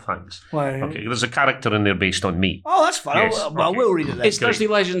 Oh, thanks. Why? Okay, there's a character in there based on me. Oh, that's fine. Yes, I will read it then. It's Thursday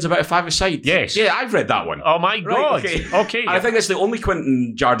Legends about a 5-a-side. Yes. Yeah, I've read that one. Oh, my God. Right, Okay. I think it's the only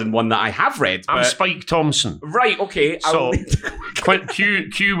Quentin Jardine one that I have read. I'm but- Spike Thompson. Right, okay. So,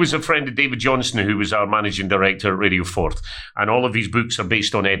 Q was a friend of David Johnson, who was our managing director at Radio Forth, and all of his books are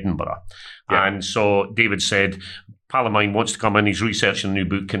based on Edinburgh. Yeah. And so David said, pal of mine wants to come in, he's researching a new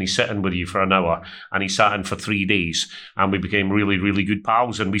book, can he sit in with you for an hour? And he sat in for 3 days, and we became really, really good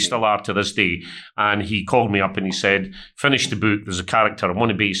pals, and we still are to this day. And he called me up and he said, finish the book, there's a character I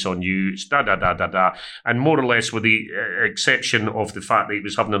want to base on you, it's da-da-da-da-da. And more or less, with the exception of the fact that he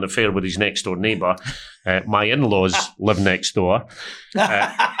was having an affair with his next-door neighbour, my in-laws live next door,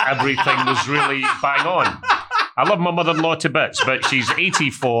 everything was really bang on. I love my mother-in-law to bits, but she's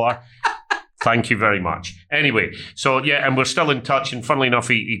 84, Thank you very much. Anyway, so yeah, and we're still in touch. And funnily enough,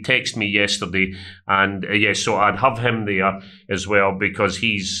 he texted me yesterday, and so I'd have him there as well because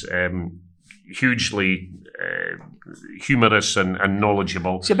he's hugely humorous and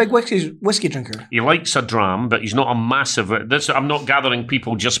knowledgeable. He's a big whiskey drinker. He likes a dram, but he's not a massive. I'm not gathering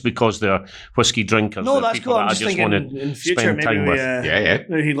people just because they're whiskey drinkers. No, they're that's people cool. I'm that just I just thinking want to in future spend maybe time with.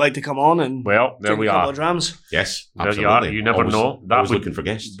 maybe he'd like to come on and Well, there we a couple are. of drams. Yes, There absolutely. you are. You never know. Always looking for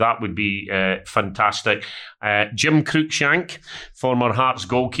guests. That would be fantastic. Jim Cruikshank, former Hearts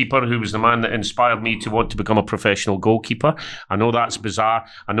goalkeeper, who was the man that inspired me to want to become a professional goalkeeper. I know that's bizarre.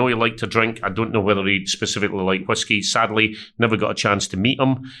 I know he liked to drink. I don't know whether he specifically liked whiskey. Sadly, never got a chance to meet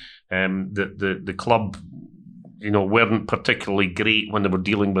him. The club, weren't particularly great when they were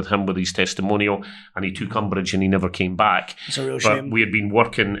dealing with him with his testimonial, and he took umbrage and he never came back. It's a real But shame. we had been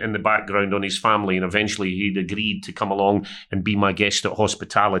working in the background on his family, and eventually he'd agreed to come along and be my guest at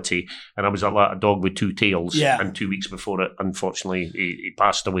hospitality. And I was like a dog with two tails. Yeah. And 2 weeks before it, unfortunately, he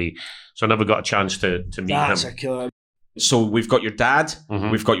passed away. So I never got a chance to meet That's him. a killer. So we've got your dad,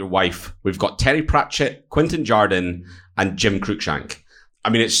 we've got your wife, we've got Terry Pratchett, Quentin Jardine, and Jim Cruikshank. I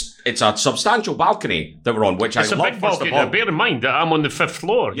mean, it's a substantial balcony that we're on, which It's I a love. big First of balcony. all, Bear in mind that I'm on the 5th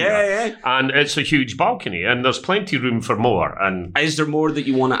floor. Yeah. And it's a huge balcony, and there's plenty of room for more. And Is there more that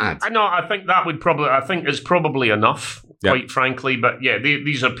you want to add? I know. I think it's probably enough, quite frankly. But yeah,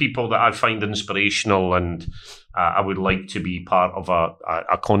 these are people that I find inspirational, and I would like to be part of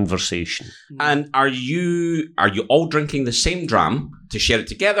a conversation. And are you all drinking the same dram to share it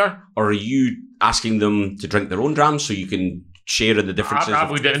together, or are you asking them to drink their own dram so you can share in the differences? I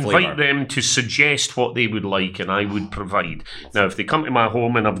would of invite flavour? them to suggest what they would like, and I would provide. Now, if they come to my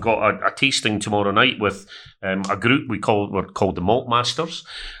home and I've got a tasting tomorrow night with a group we're called the Malt Masters,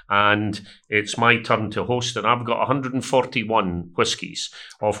 and it's my turn to host, and I've got 141 whiskies,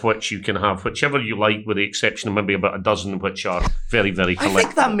 of which you can have whichever you like, with the exception of maybe about a dozen which are very, very I collectible.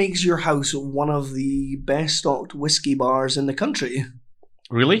 think that makes your house one of the best stocked whiskey bars in the country.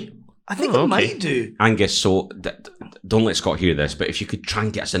 Really? I think Oh, it okay. might do. Angus, so don't let Scott hear this, but if you could try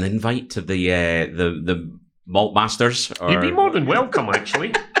and get us an invite to the Malt Masters, or... You'd be more than welcome,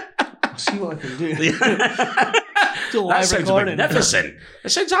 actually. I'll see what I can do. That sounds magnificent. It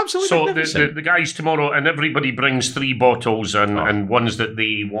sounds absolutely So magnificent. the guys tomorrow, and everybody brings 3 bottles and ones that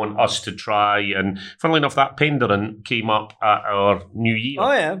they want us to try. And funnily enough, that Penderyn came up at our New Year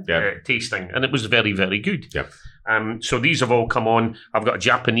Oh, yeah. tasting, and it was very, very good. Yeah. So these have all come on. I've got a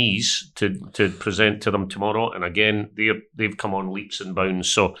Japanese to present to them tomorrow, and again, they've come on leaps and bounds.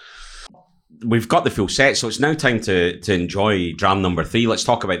 So We've got the full set, so it's now time to enjoy dram number 3. Let's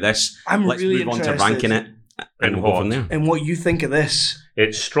talk about this. Let's really move on to interested ranking it, and we'll go from there. And what you think of this?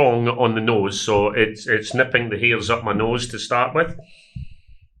 it's strong on the nose, so it's nipping the hairs up my nose to start with.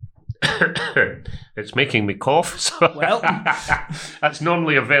 It's making me cough. So Well, that's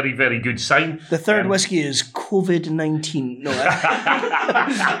normally a very, very good sign. the third whiskey is COVID-19. No,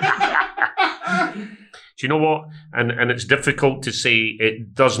 Do you know what? And it's difficult to say.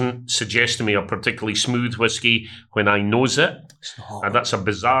 It doesn't suggest to me a particularly smooth whiskey when I nose it. And that's a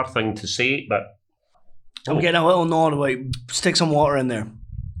bizarre thing to say, but... I'm getting a little nod about stick some water in there.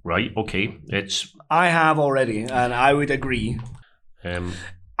 Right, okay. It's... I have already, and I would agree.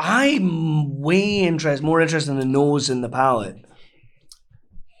 I'm more interested in the nose than the palate.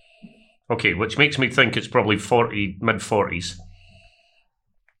 Okay, which makes me think it's probably mid-40s.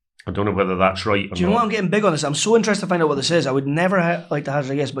 I don't know whether that's right or not. Do you know what? I'm getting big on this. I'm so interested to find out what this is. I would never like to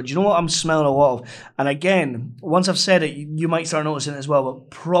hazard a guess, but do you know what I'm smelling a lot of? And again, once I've said it, you might start noticing it as well,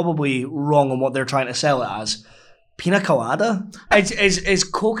 but probably wrong on what they're trying to sell it as. Pina colada? It's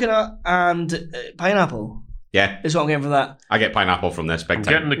coconut and pineapple. Yeah, Is what I'm getting from that. I get pineapple from this big I'm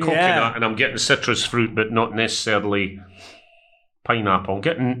time. getting the coconut Yeah. and I'm getting citrus fruit, but not necessarily pineapple. I'm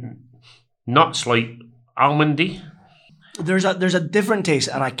getting nuts like almondy. There's a different taste,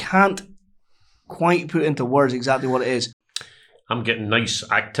 and I can't quite put into words exactly what it is. I'm getting nice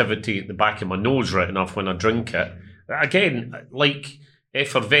activity at the back of my nose right enough when I drink it. Again, like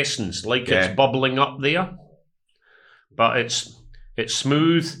effervescence, like it's bubbling up there. But it's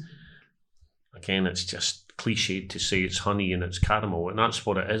smooth. Again, it's just cliched to say it's honey and it's caramel, and that's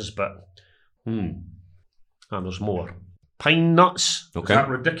what it is, but and there's more. Pine nuts. Okay. Is that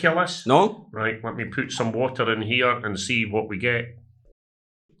ridiculous? No? Right, let me put some water in here and see what we get.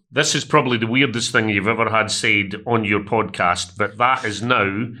 This is probably the weirdest thing you've ever had said on your podcast, but that is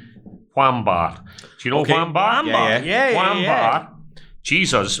now Whambar. Do you know Whambar? Yeah. Whambar.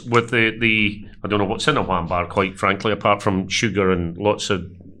 Jesus, with the I don't know what's in a Whambar, quite frankly, apart from sugar and lots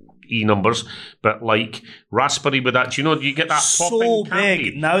of E numbers, but like raspberry with that. Do you get that popping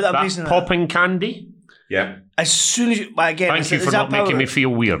candy? Big. Now that popping candy. Yeah. As soon as you, again, thank you for not making me feel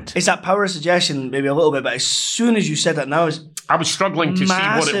weird. It's that power suggestion, maybe a little bit, but as soon as you said that, now I was struggling to see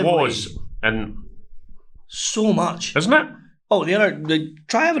what it was, and so much, isn't it? Oh,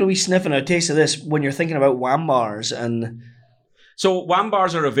 try having a wee sniff and a taste of this when you're thinking about wham bars and. So wham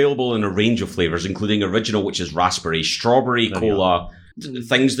bars are available in a range of flavors, including original, which is raspberry, strawberry, cola,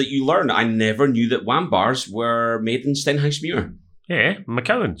 things that you learn. I never knew that wham bars were made in Stenhousemuir. Yeah,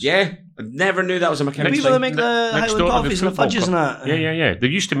 McCowan's. Yeah, I never knew that was a McCowan's. People that make the Highland coffees and the fudges and that. Yeah. They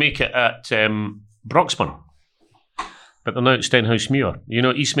used to make it at Broxburn, but they're now at Stenhousemuir.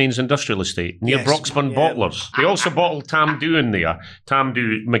 Eastmain's industrial estate near Broxburn Bottlers. They also bottle Tamdhu in there.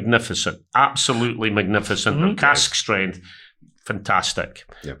 Tamdhu, magnificent, absolutely magnificent. Their cask strength, fantastic.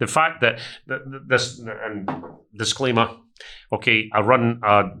 Yep. The fact that this and disclaimer. Okay, I run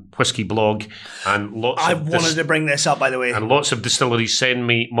a whiskey blog, and I wanted to bring this up, by the way. And lots of distilleries send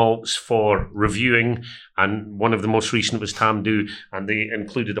me malts for reviewing, and one of the most recent was Tamdhu, and they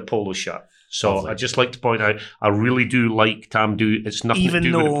included a polo shirt. So I'd just like to point out, I really do like Tamdhu. It's nothing to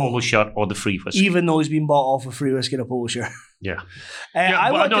do with the polo shirt or the free whiskey. Even though he's been bought off a free whiskey and a polo shirt. Yeah.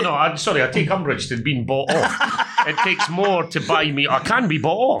 I'm sorry, I take umbrage to being bought off. It takes more to buy me. I can be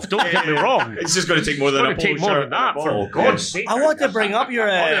bought off, don't get me wrong. It's just going to take more than a polo shirt. For God's sake. I want to bring up your...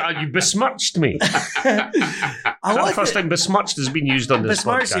 you besmirched me. The first time besmirched has been used on this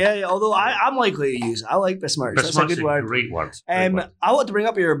podcast. Yeah. Although I'm likely to use it. I like besmirched. That's a good word. Great word. I want to bring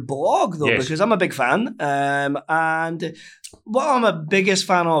up your blog, though, because I'm a big fan. And what I'm a biggest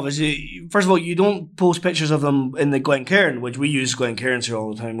fan of is, first of all, you don't post pictures of them in the Glencairn, which we use Glencairns here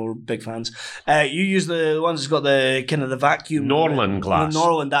all the time. We're big fans. You use the ones that's got the kind of the vacuum. Norland glass. The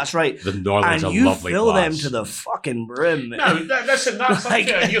Norland, that's right. The Norland's and a lovely glass. And you fill them to the fucking brim. No, listen,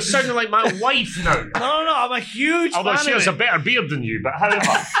 that's you're sounding like my wife now. No, I'm a huge Although fan she has a better beard than you, but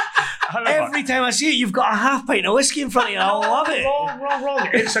however. Every time I see it, you've got a half pint of whiskey in front of you. I love it. Wrong.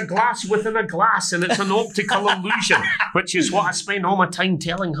 It's a glass within a glass, and it's an optical illusion, which is what I spend all my time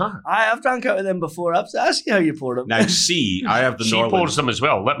telling her. I've drank out of them before. I see how you pour them. Now, I have the Norland. She pours them as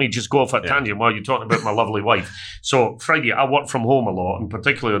well. Let me just go off a tangent while you're talking about my lovely wife. So Friday, I work from home a lot, and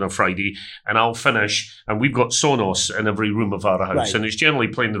particularly on a Friday, and I'll finish, and we've got Sonos in every room of our house, and it's generally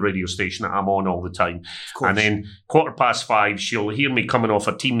playing the radio station that I'm on all the time. Of course. And then 5:15, she'll hear me coming off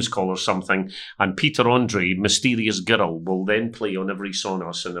a Teams call or something, and Peter Andre, Mysterious Girl, will then play on every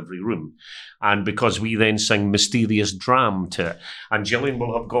Sonos in every room. And because we then sing Mysterious Dram to it, and Gillian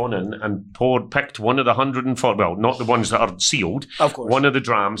will have gone in and picked one of the 140, well, not the ones that are sealed, of course, one of the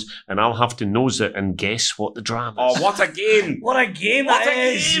drams, and I'll have to nose it and guess what the dram is. Oh, what a game! What a game that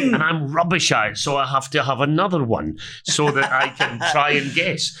is! And I'm rubbish at it, so I have to have another one so that I can try and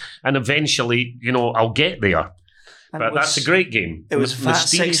guess. And eventually, I'll get there. But that's a great game. It was Fat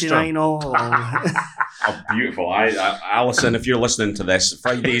 69 all along. Oh, beautiful. Alison, if you're listening to this,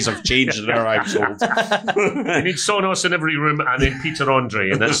 Fridays have changed in our household. You need Sonos in every room and then Peter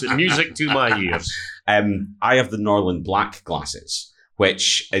Andre, and that's music to my ears. I have the Norland Black glasses,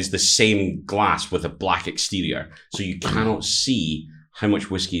 which is the same glass with a black exterior. So you cannot see how much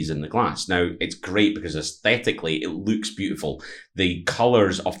whiskey is in the glass. Now, it's great because aesthetically it looks beautiful. The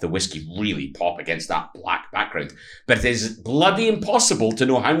colours of the whiskey really pop against that black background. But it is bloody impossible to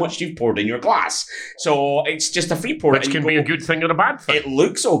know how much you've poured in your glass. So it's just a free pour. Which can be a good thing or a bad thing. It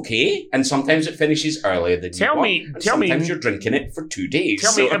looks okay, and sometimes it finishes earlier than you want. Sometimes you're drinking it for 2 days.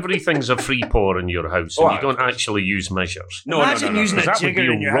 Tell me everything's a free pour in your house and you don't actually use measures. No. Using a that would be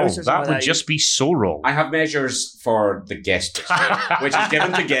wrong. That would just be so wrong. I have measures for the guests, which is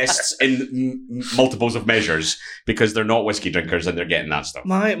given to guests in multiples of measures because they're not whiskey drinkers and they're getting that stuff.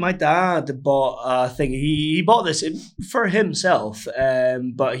 My dad bought a thing. He bought this for himself,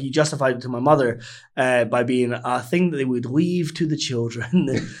 but he justified it to my mother by being a thing that they would leave to the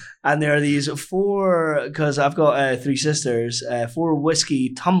children. And there are these 4, because I've got 3 sisters, 4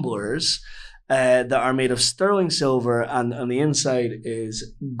 whiskey tumblers that are made of sterling silver, and on the inside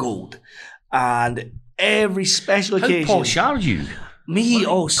is gold. And every special occasion... How posh are you? Me?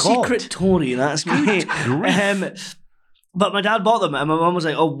 Secret Tory, that's me. But my dad bought them, and my mum was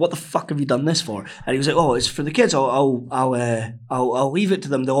like, "Oh, what the fuck have you done this for?" And he was like, "Oh, it's for the kids. I'll leave it to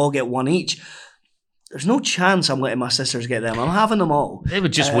them. They'll all get one each." There's no chance I'm letting my sisters get them. I'm having them all. They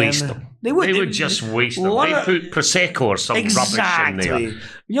would just waste them. They would just waste them. They put Prosecco or some rubbish in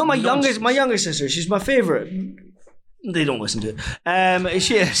there. My youngest sister, she's my favourite. They don't listen to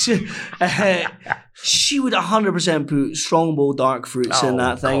it. She would 100% put strongbow dark fruits in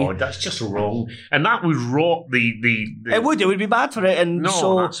that thing. Oh, that's just wrong. And that would rot the It would be bad for it. And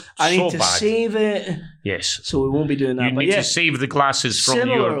I need to save it. Yes. So we won't be doing that. You need to save the glasses from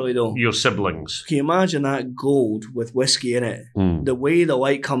your siblings. Can you imagine that gold with whiskey in it? The way the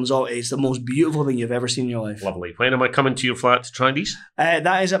light comes out, it's the most beautiful thing you've ever seen in your life. Lovely. When am I coming to your flat to try these?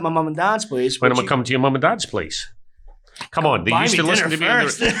 That is at my mum and dad's place. When am I coming to your mum and dad's place? Come on, they used to listen to me on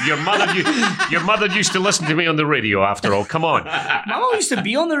the your mother used to listen to me on the radio after all. Come on. My mum used to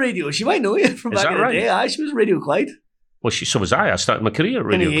be on the radio. She might know you from back in the day. She was Radio Clyde. Well, so was I. I started my career at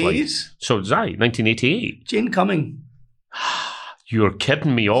Radio Clyde. So was I, 1988. Jane Cumming. You're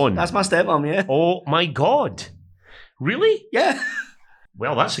kidding me on. That's my stepmom, yeah. Oh my God. Really? Yeah.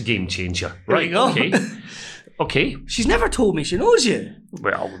 Well, that's a game changer. There Right, you go. Okay. Okay. She's never told me she knows you.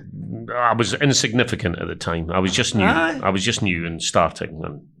 Well, I was insignificant at the time. I was just new. I was just new and starting.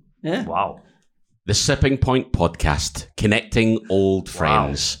 And yeah. Wow. The Sipping Point Podcast, connecting old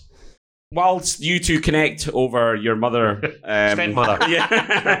friends. Whilst you two connect over your mother, stepmother,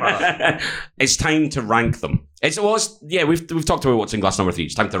 it's time to rank them. We've talked about what's in glass number 3.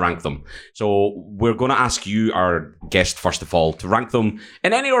 It's time to rank them. So we're going to ask you, our guest, first of all, to rank them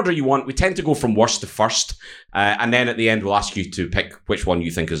in any order you want. We tend to go from worst to first, and then at the end we'll ask you to pick which one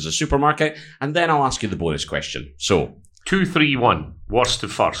you think is a supermarket, and then I'll ask you the bonus question. So 2, 3, 1, worst to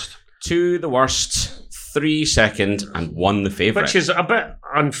first. 2 the worst, 3 second, and 1 the favourite. Which is a bit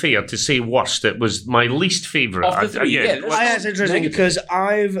unfair to say worst. It was my least favourite. Of the 3, that's interesting because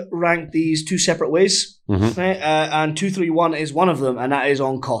I've ranked these 2 separate ways, right? And 2, 3, 1 is one of them, and that is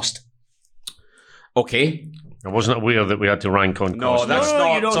on cost. Okay. I wasn't aware that we had to rank on cost. No, that's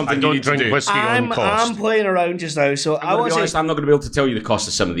not something you need to do. Whiskey on cost. I'm playing around just now, so I will be honest, I'm not going to be able to tell you the cost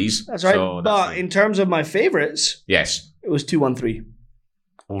of some of these. That's right. But in terms of my favourites, yes, it was 2, 1, 3.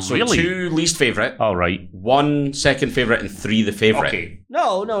 Oh, so really? 2 least favourite. All right. 1 second favourite and 3 the favourite. Okay.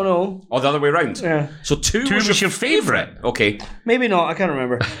 No. Oh, the other way around. Yeah. So 2 was your favourite. Okay. Maybe not. I can't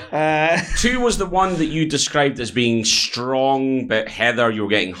remember. 2 was the one that you described as being strong, but heather, you were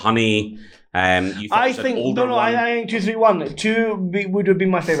getting honey. I think 2, 3, 1. 2 would have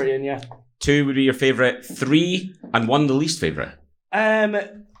been my favourite. Yeah. 2 would be your favourite. 3 and 1 the least favourite.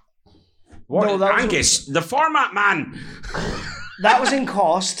 What? No, Angus, the format man. That was in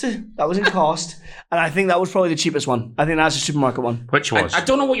cost. And I think that was probably the cheapest one. I think that's the supermarket one. Which was? I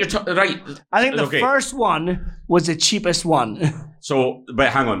don't know what you're talking... Right. I think the first one was the cheapest one. So,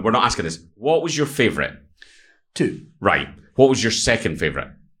 but hang on, we're not asking this. What was your favourite? 2. Right. What was your second favourite?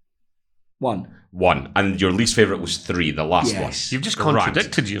 1. 1. And your least favourite was 3, the last one. You've just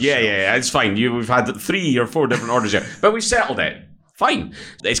contradicted yourself. Yeah, it's fine. We've had 3 or 4 different orders here. But we settled it. Fine.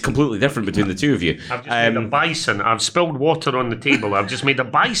 It's completely different between the two of you. I've just made a bison. I've spilled water on the table. I've just made a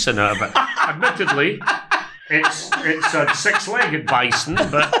bison out of it. Admittedly, it's a 6-legged bison,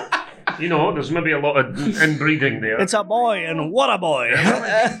 but, there's maybe a lot of inbreeding there. It's a boy, and what a boy.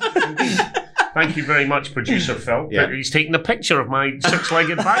 Thank you very much, Producer Phil. Yeah. He's taking a picture of my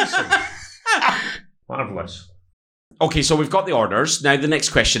 6-legged bison. Marvellous. Okay, so we've got the orders. Now the next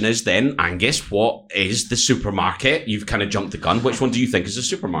question is then, Angus, what is the supermarket? You've kind of jumped the gun. Which one do you think is the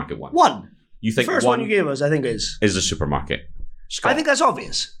supermarket one? 1. You think the first one you gave us, I think is the supermarket. Scott? I think that's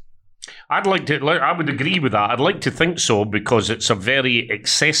obvious. I would agree with that. I'd like to think so because it's a very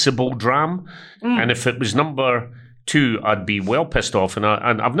accessible dram. And if it was number 2, I'd be well pissed off. And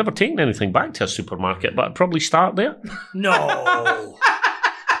I've never taken anything back to a supermarket, but I'd probably start there. No.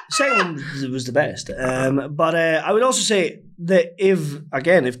 Second one was the best. But I would also say that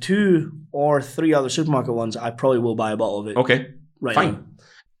if 2 or 3 other supermarket ones, I probably will buy a bottle of it. Okay. Right. Fine. Now.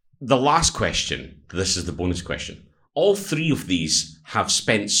 The last question, this is the bonus question. All 3 of these have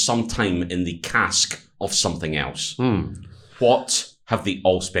spent some time in the cask of something else. What have they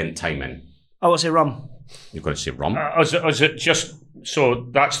all spent time in? I will say rum. You're going to say rum? Is it just... So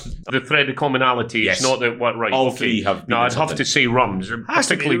that's the thread of commonality. Yes. It's not that what right. All 3 have. No, I'd have to say rums,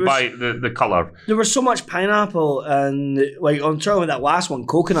 particularly by the colour. There was so much pineapple and I'm talking about that last one,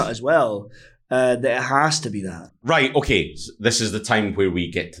 coconut as well. That it has to be that. Right. Okay. This is the time where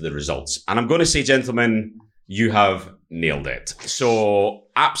we get to the results, and I'm going to say, gentlemen, you have nailed it. So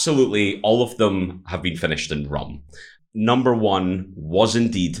absolutely, all of them have been finished in rum. Number 1 was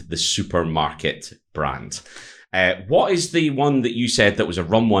indeed the supermarket brand. What is the one that you said that was a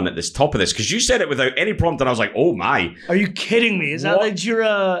rum one at the top of this? Because you said it without any prompt, and I was like, "Oh my!" Are you kidding me? Is that the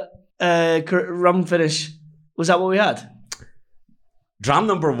Jura rum finish? Was that what we had? Dram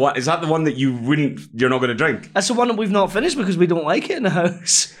number 1 is that the one that you're not going to drink? That's the one that we've not finished because we don't like it in the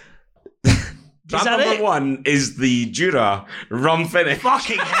house. Dram that number it? 1 is the Jura rum finish.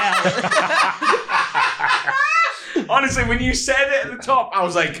 Fucking hell. Honestly, when you said it at the top, I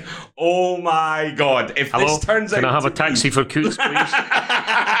was like, oh my God. If Hello? this turns out Can I have to a taxi be... for Coots, please?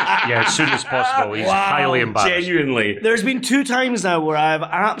 Yeah, as soon as possible. He's highly embarrassed. Genuinely. There's been 2 times now where I've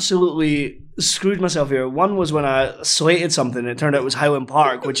absolutely screwed myself here. One was when I slated something and it turned out it was Highland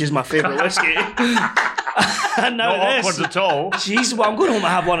Park, which is my favourite whiskey. And now Not this. awkward at all. Jeez, well, I'm going home and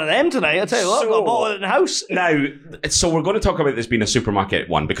have one of them tonight. I tell you what, I've got a bottle in the house. Now, so we're going to talk about this being a supermarket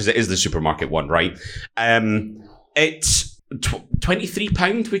one because it is the supermarket one, right? It's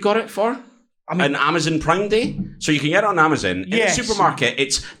 £23 we got it for. An Amazon Prime Day. So you can get it on Amazon. Yes. In the supermarket,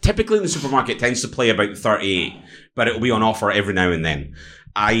 it's typically in the supermarket, it tends to play about 38, but it'll be on offer every now and then.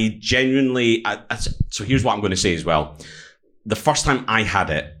 I genuinely, so here's what I'm going to say as well. The first time I had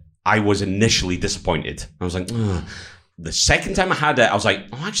it, I was initially disappointed. I was like, ugh. The second time I had it, I was like,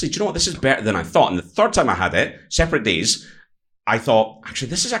 oh, actually, do you know what? This is better than I thought. And the third time I had it, separate days, I thought, actually,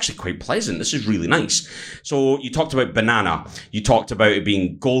 this is actually quite pleasant. This is really nice. So you talked about banana. You talked about it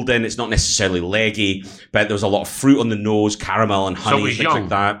being golden. It's not necessarily leggy, but there was a lot of fruit on the nose, caramel and honey, So it was things young. like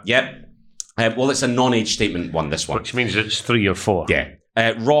that. Yep. Well, it's a non-age statement one, this one. Which means it's 3 or 4. Yeah.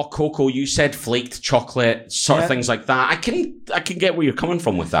 Raw cocoa, you said, flaked chocolate, sort of things like that. I can get where you're coming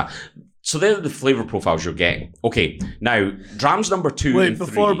from with that. So they're the flavour profiles you're getting. Okay, now, drams number 2 Wait, and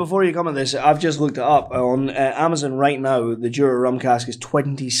 3. before you come on this, I've just looked it up. On Amazon right now, the Jura rum cask is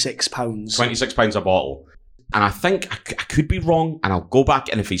 £26. £26 a bottle. And I think, I could be wrong, and I'll go back,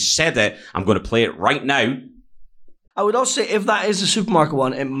 and if he said it, I'm going to play it right now. I would also say, if that is the supermarket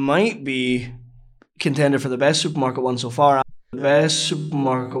one, it might be contender for the best supermarket one so far. Best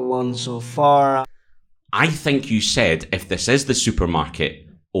supermarket one so far. I think you said, if this is the supermarket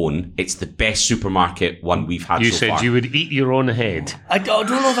own, it's the best supermarket one we've had You so said far. you would eat your own head. I don't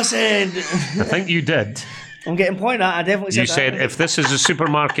know if I said... I think you did. I'm getting pointed at. I definitely said You said, if this is a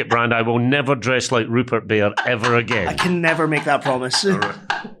supermarket brand, I will never dress like Rupert Bear ever I again. can never make that promise.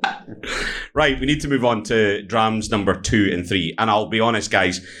 Right, we need to move on to drams number 2 and 3. And I'll be honest,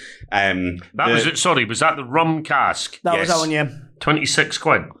 guys. Was that the rum cask? That was Yes. that one, yeah. 26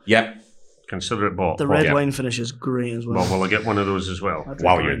 quid. Yep. Consider it bought. The red Yeah. wine finish is great as well. Well, will I get one of those as well?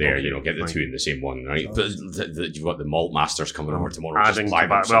 While you're there, Okay, get the fine. 2 in the same one, right? You've got the malt masters coming over tomorrow. Adding Just to buy them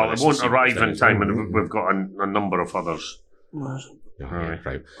that. some Well, of it this won't and see what arrive in things time, are. and we've got a number of others. Okay,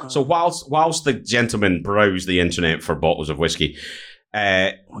 right. So whilst the gentlemen browse the internet for bottles of whiskey,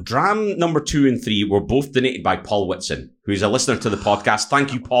 dram number 2 and 3 were both donated by Paul Whitson, who's a listener to the podcast.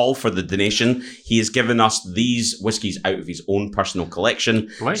 Thank you, Paul, for the donation. He has given us these whiskies out of his own personal collection.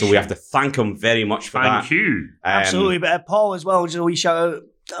 Bless So we you. have to thank him very much for that. Thank you. Absolutely. But Paul as well, just a wee shout out.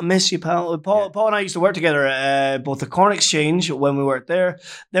 I miss you, pal. Paul and I used to work together at both the Corn Exchange when we worked there.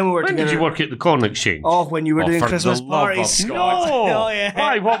 Then we worked When together. did you work at the Corn Exchange? Oh, when you were doing for Christmas the love of parties. God. No! Oh, yeah.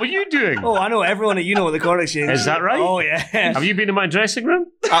 Why? What were you doing? Oh, I know everyone that you know at the Corn Exchange. Is that right? Oh, yeah. Have you been in my dressing room?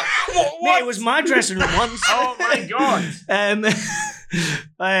 Mate, it was my dressing room once. Oh my God!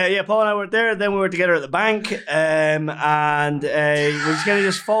 Yeah, Paul and I worked there. Then we worked together at the bank, and we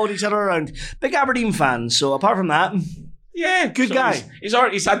just followed each other around. Big Aberdeen fans. So apart from that, Yeah, Good so guy.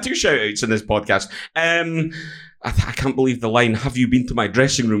 He's had 2 shout-outs in this podcast. I can't believe the line, have you been to my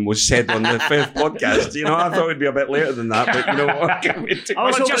dressing room, was said on the 5th podcast. You know, I thought it would be a bit later than that, but you know what?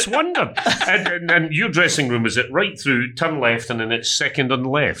 I just wondered. And your dressing room, is it right through, turn left, and then it's second on the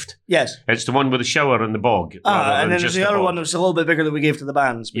left? yes. It's the one with the shower and the bog. rather And than then just there's the other bog. one that was a little bit bigger that we gave to the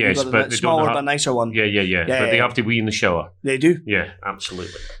bands. But Yes, we've got but a they smaller don't have- but nicer one. Yeah. But they have to wee in the shower. They do. Yeah,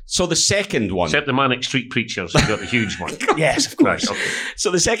 absolutely. So the second one. Except the Manic Street Preachers, who got the huge one. Yes, of course. Right, okay.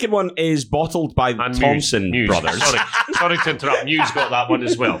 So the second one is bottled by the And Thompson Muse. brothers. Sorry to interrupt. Muse got that one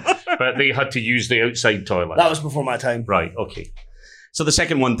as well, but they had to use the outside toilet. That was before my time. Right. Okay. So the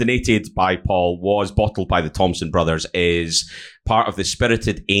second one, donated by Paul, was bottled by the Thompson brothers, is part of the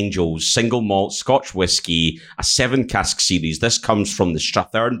Spirited Angels single malt Scotch whiskey, a 7 cask series. This comes from the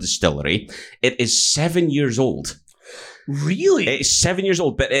Strathearn distillery. It is 7 years old. Really? It is 7 years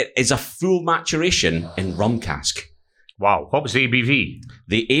old, but it is a full maturation in rum cask. Wow. What was the ABV?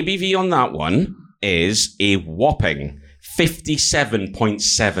 The ABV on that one is a whopping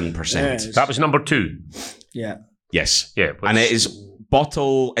 57.7%. Yes. That was number 2. Yeah. Yes. Yeah. And it is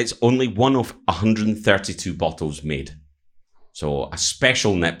it's only one of 132 bottles made. So a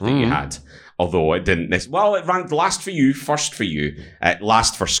special nip that you had. Although it didn't, it ranked last for you, first for you,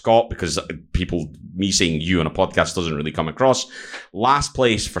 last for Scott, because me saying you on a podcast doesn't really come across. Last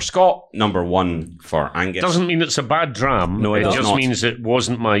place for Scott, number 1 for Angus. Doesn't mean it's a bad dram. No, it does just not. means it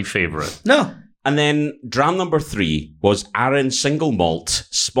wasn't my favourite. No. And then dram number 3 was Arran Single Malt,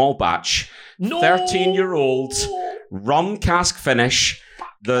 small batch, 13-year-old, rum cask finish,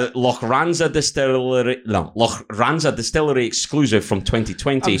 the Lochranza distillery exclusive from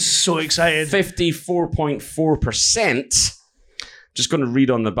 2020. I'm so excited. 54.4%. Just going to read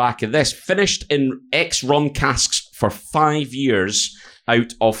on the back of this. Finished in ex-rum casks for 5 years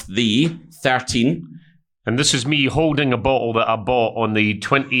out of the 13. And this is me holding a bottle that I bought on the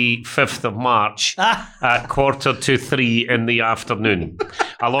 25th of March at 2:45 in the afternoon,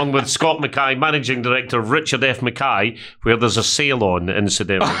 along with Scott Mackay, Managing Director of Richard F. Mackay, where there's a sale on,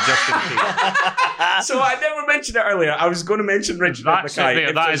 incidentally, just in case. So I never mentioned it earlier. I was going to mention Richard F.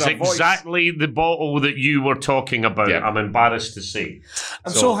 Mackay. That is exactly the bottle that you were talking about, yeah. I'm embarrassed to say.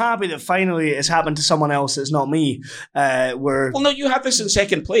 I'm so happy that finally it's happened to someone else that's not me. Well, no, you had this in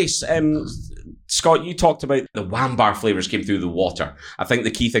second place. Scott, you talked about the whambar flavours came through the water. I think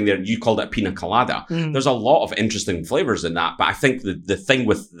the key thing there, you called it pina colada. There's a lot of interesting flavours in that, but I think the thing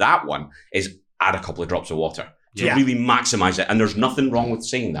with that one is add a couple of drops of water to really maximise it, and there's nothing wrong with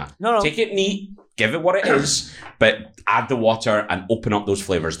saying that. No. Take it neat, give it what it is, but add the water and open up those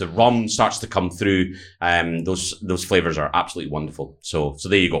flavours. The rum starts to come through. Those flavours are absolutely wonderful. So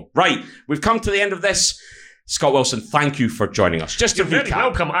there you go. Right, we've come to the end of this. Scott Wilson, thank you for joining us. Just to You're recap. Very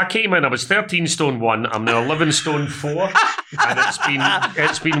welcome. I came in, I was 13 stone 1. I'm now 11 stone 4. And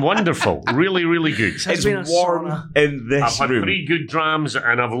it's been wonderful. Really, really good. It's warm in this I've had room. 3 good drams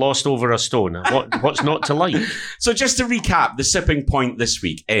and I've lost over a stone. What's not to like? So just to recap, the sipping point this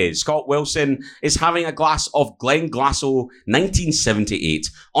week is Scott Wilson is having a glass of Glenglassaugh 1978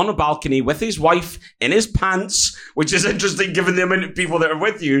 on a balcony with his wife in his pants, which is interesting given the amount of people that are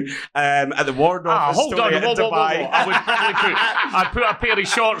with you at the Wardrobe. Hold on. I would probably put a pair of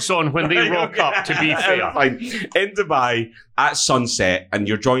shorts on when they rock up, to be fair. Fine. In Dubai at sunset, and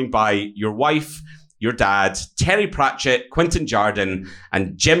you're joined by your wife, your dad, Terry Pratchett, Quentin Jardine,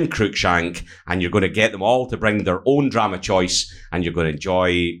 and Jim Cruikshank, and you're going to get them all to bring their own drama choice, and you're going to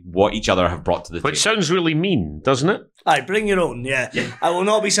enjoy what each other have brought to the table. Which sounds really mean, doesn't it? Aye, bring your own, yeah. I will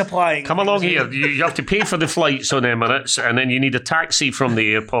not be supplying. Come along here. You have to pay for the flights on Emirates, and then you need a taxi from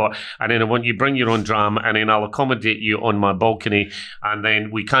the airport, and then I want you to bring your own dram, and then I'll accommodate you on my balcony, and then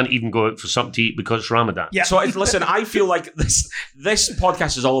we can't even go out for something to eat because it's Ramadan. Yeah. So listen, I feel like this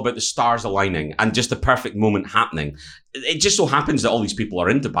podcast is all about the stars aligning and just the perfect moment happening. It just so happens that all these people are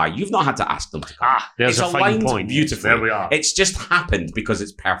in Dubai. You've not had to ask them to come. There's a fine point. Beautifully. There we are. It's just happened because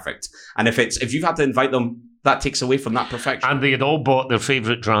it's perfect. And if you've had to invite them, that takes away from that perfection. And they had all bought their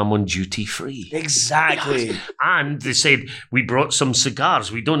favourite dram on duty free. Exactly. Yes. And they said, we brought some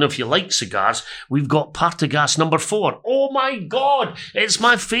cigars. We don't know if you like cigars. We've got Partagas number 4. Oh my God, it's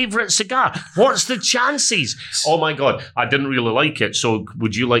my favourite cigar. What's the chances? Oh my God, I didn't really like it. So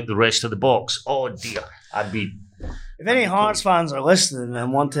would you like the rest of the box? Oh dear, If any Hearts fans are listening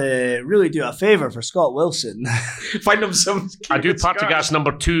and want to really do a favour for Scott Wilson, find them some. I do Partagas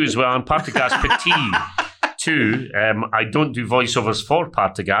number 2 as well, and Partagas Petit. 2, I don't do voiceovers for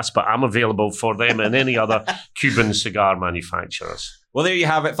Partagas, but I'm available for them and any other Cuban cigar manufacturers. Well, there you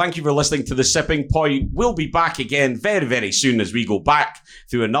have it. Thank you for listening to The Sipping Point. We'll be back again very, very soon as we go back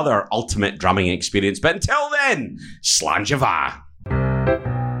through another ultimate drumming experience. But until then, Slanjava.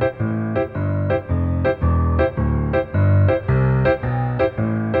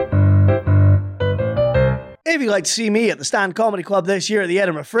 if you'd like to see me at the Stand Comedy Club this year at the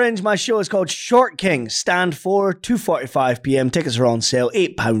Edinburgh Fringe, my show is called Short King, Stand 4, 2:45 p.m. Tickets are on sale,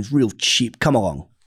 £8, real cheap. Come along.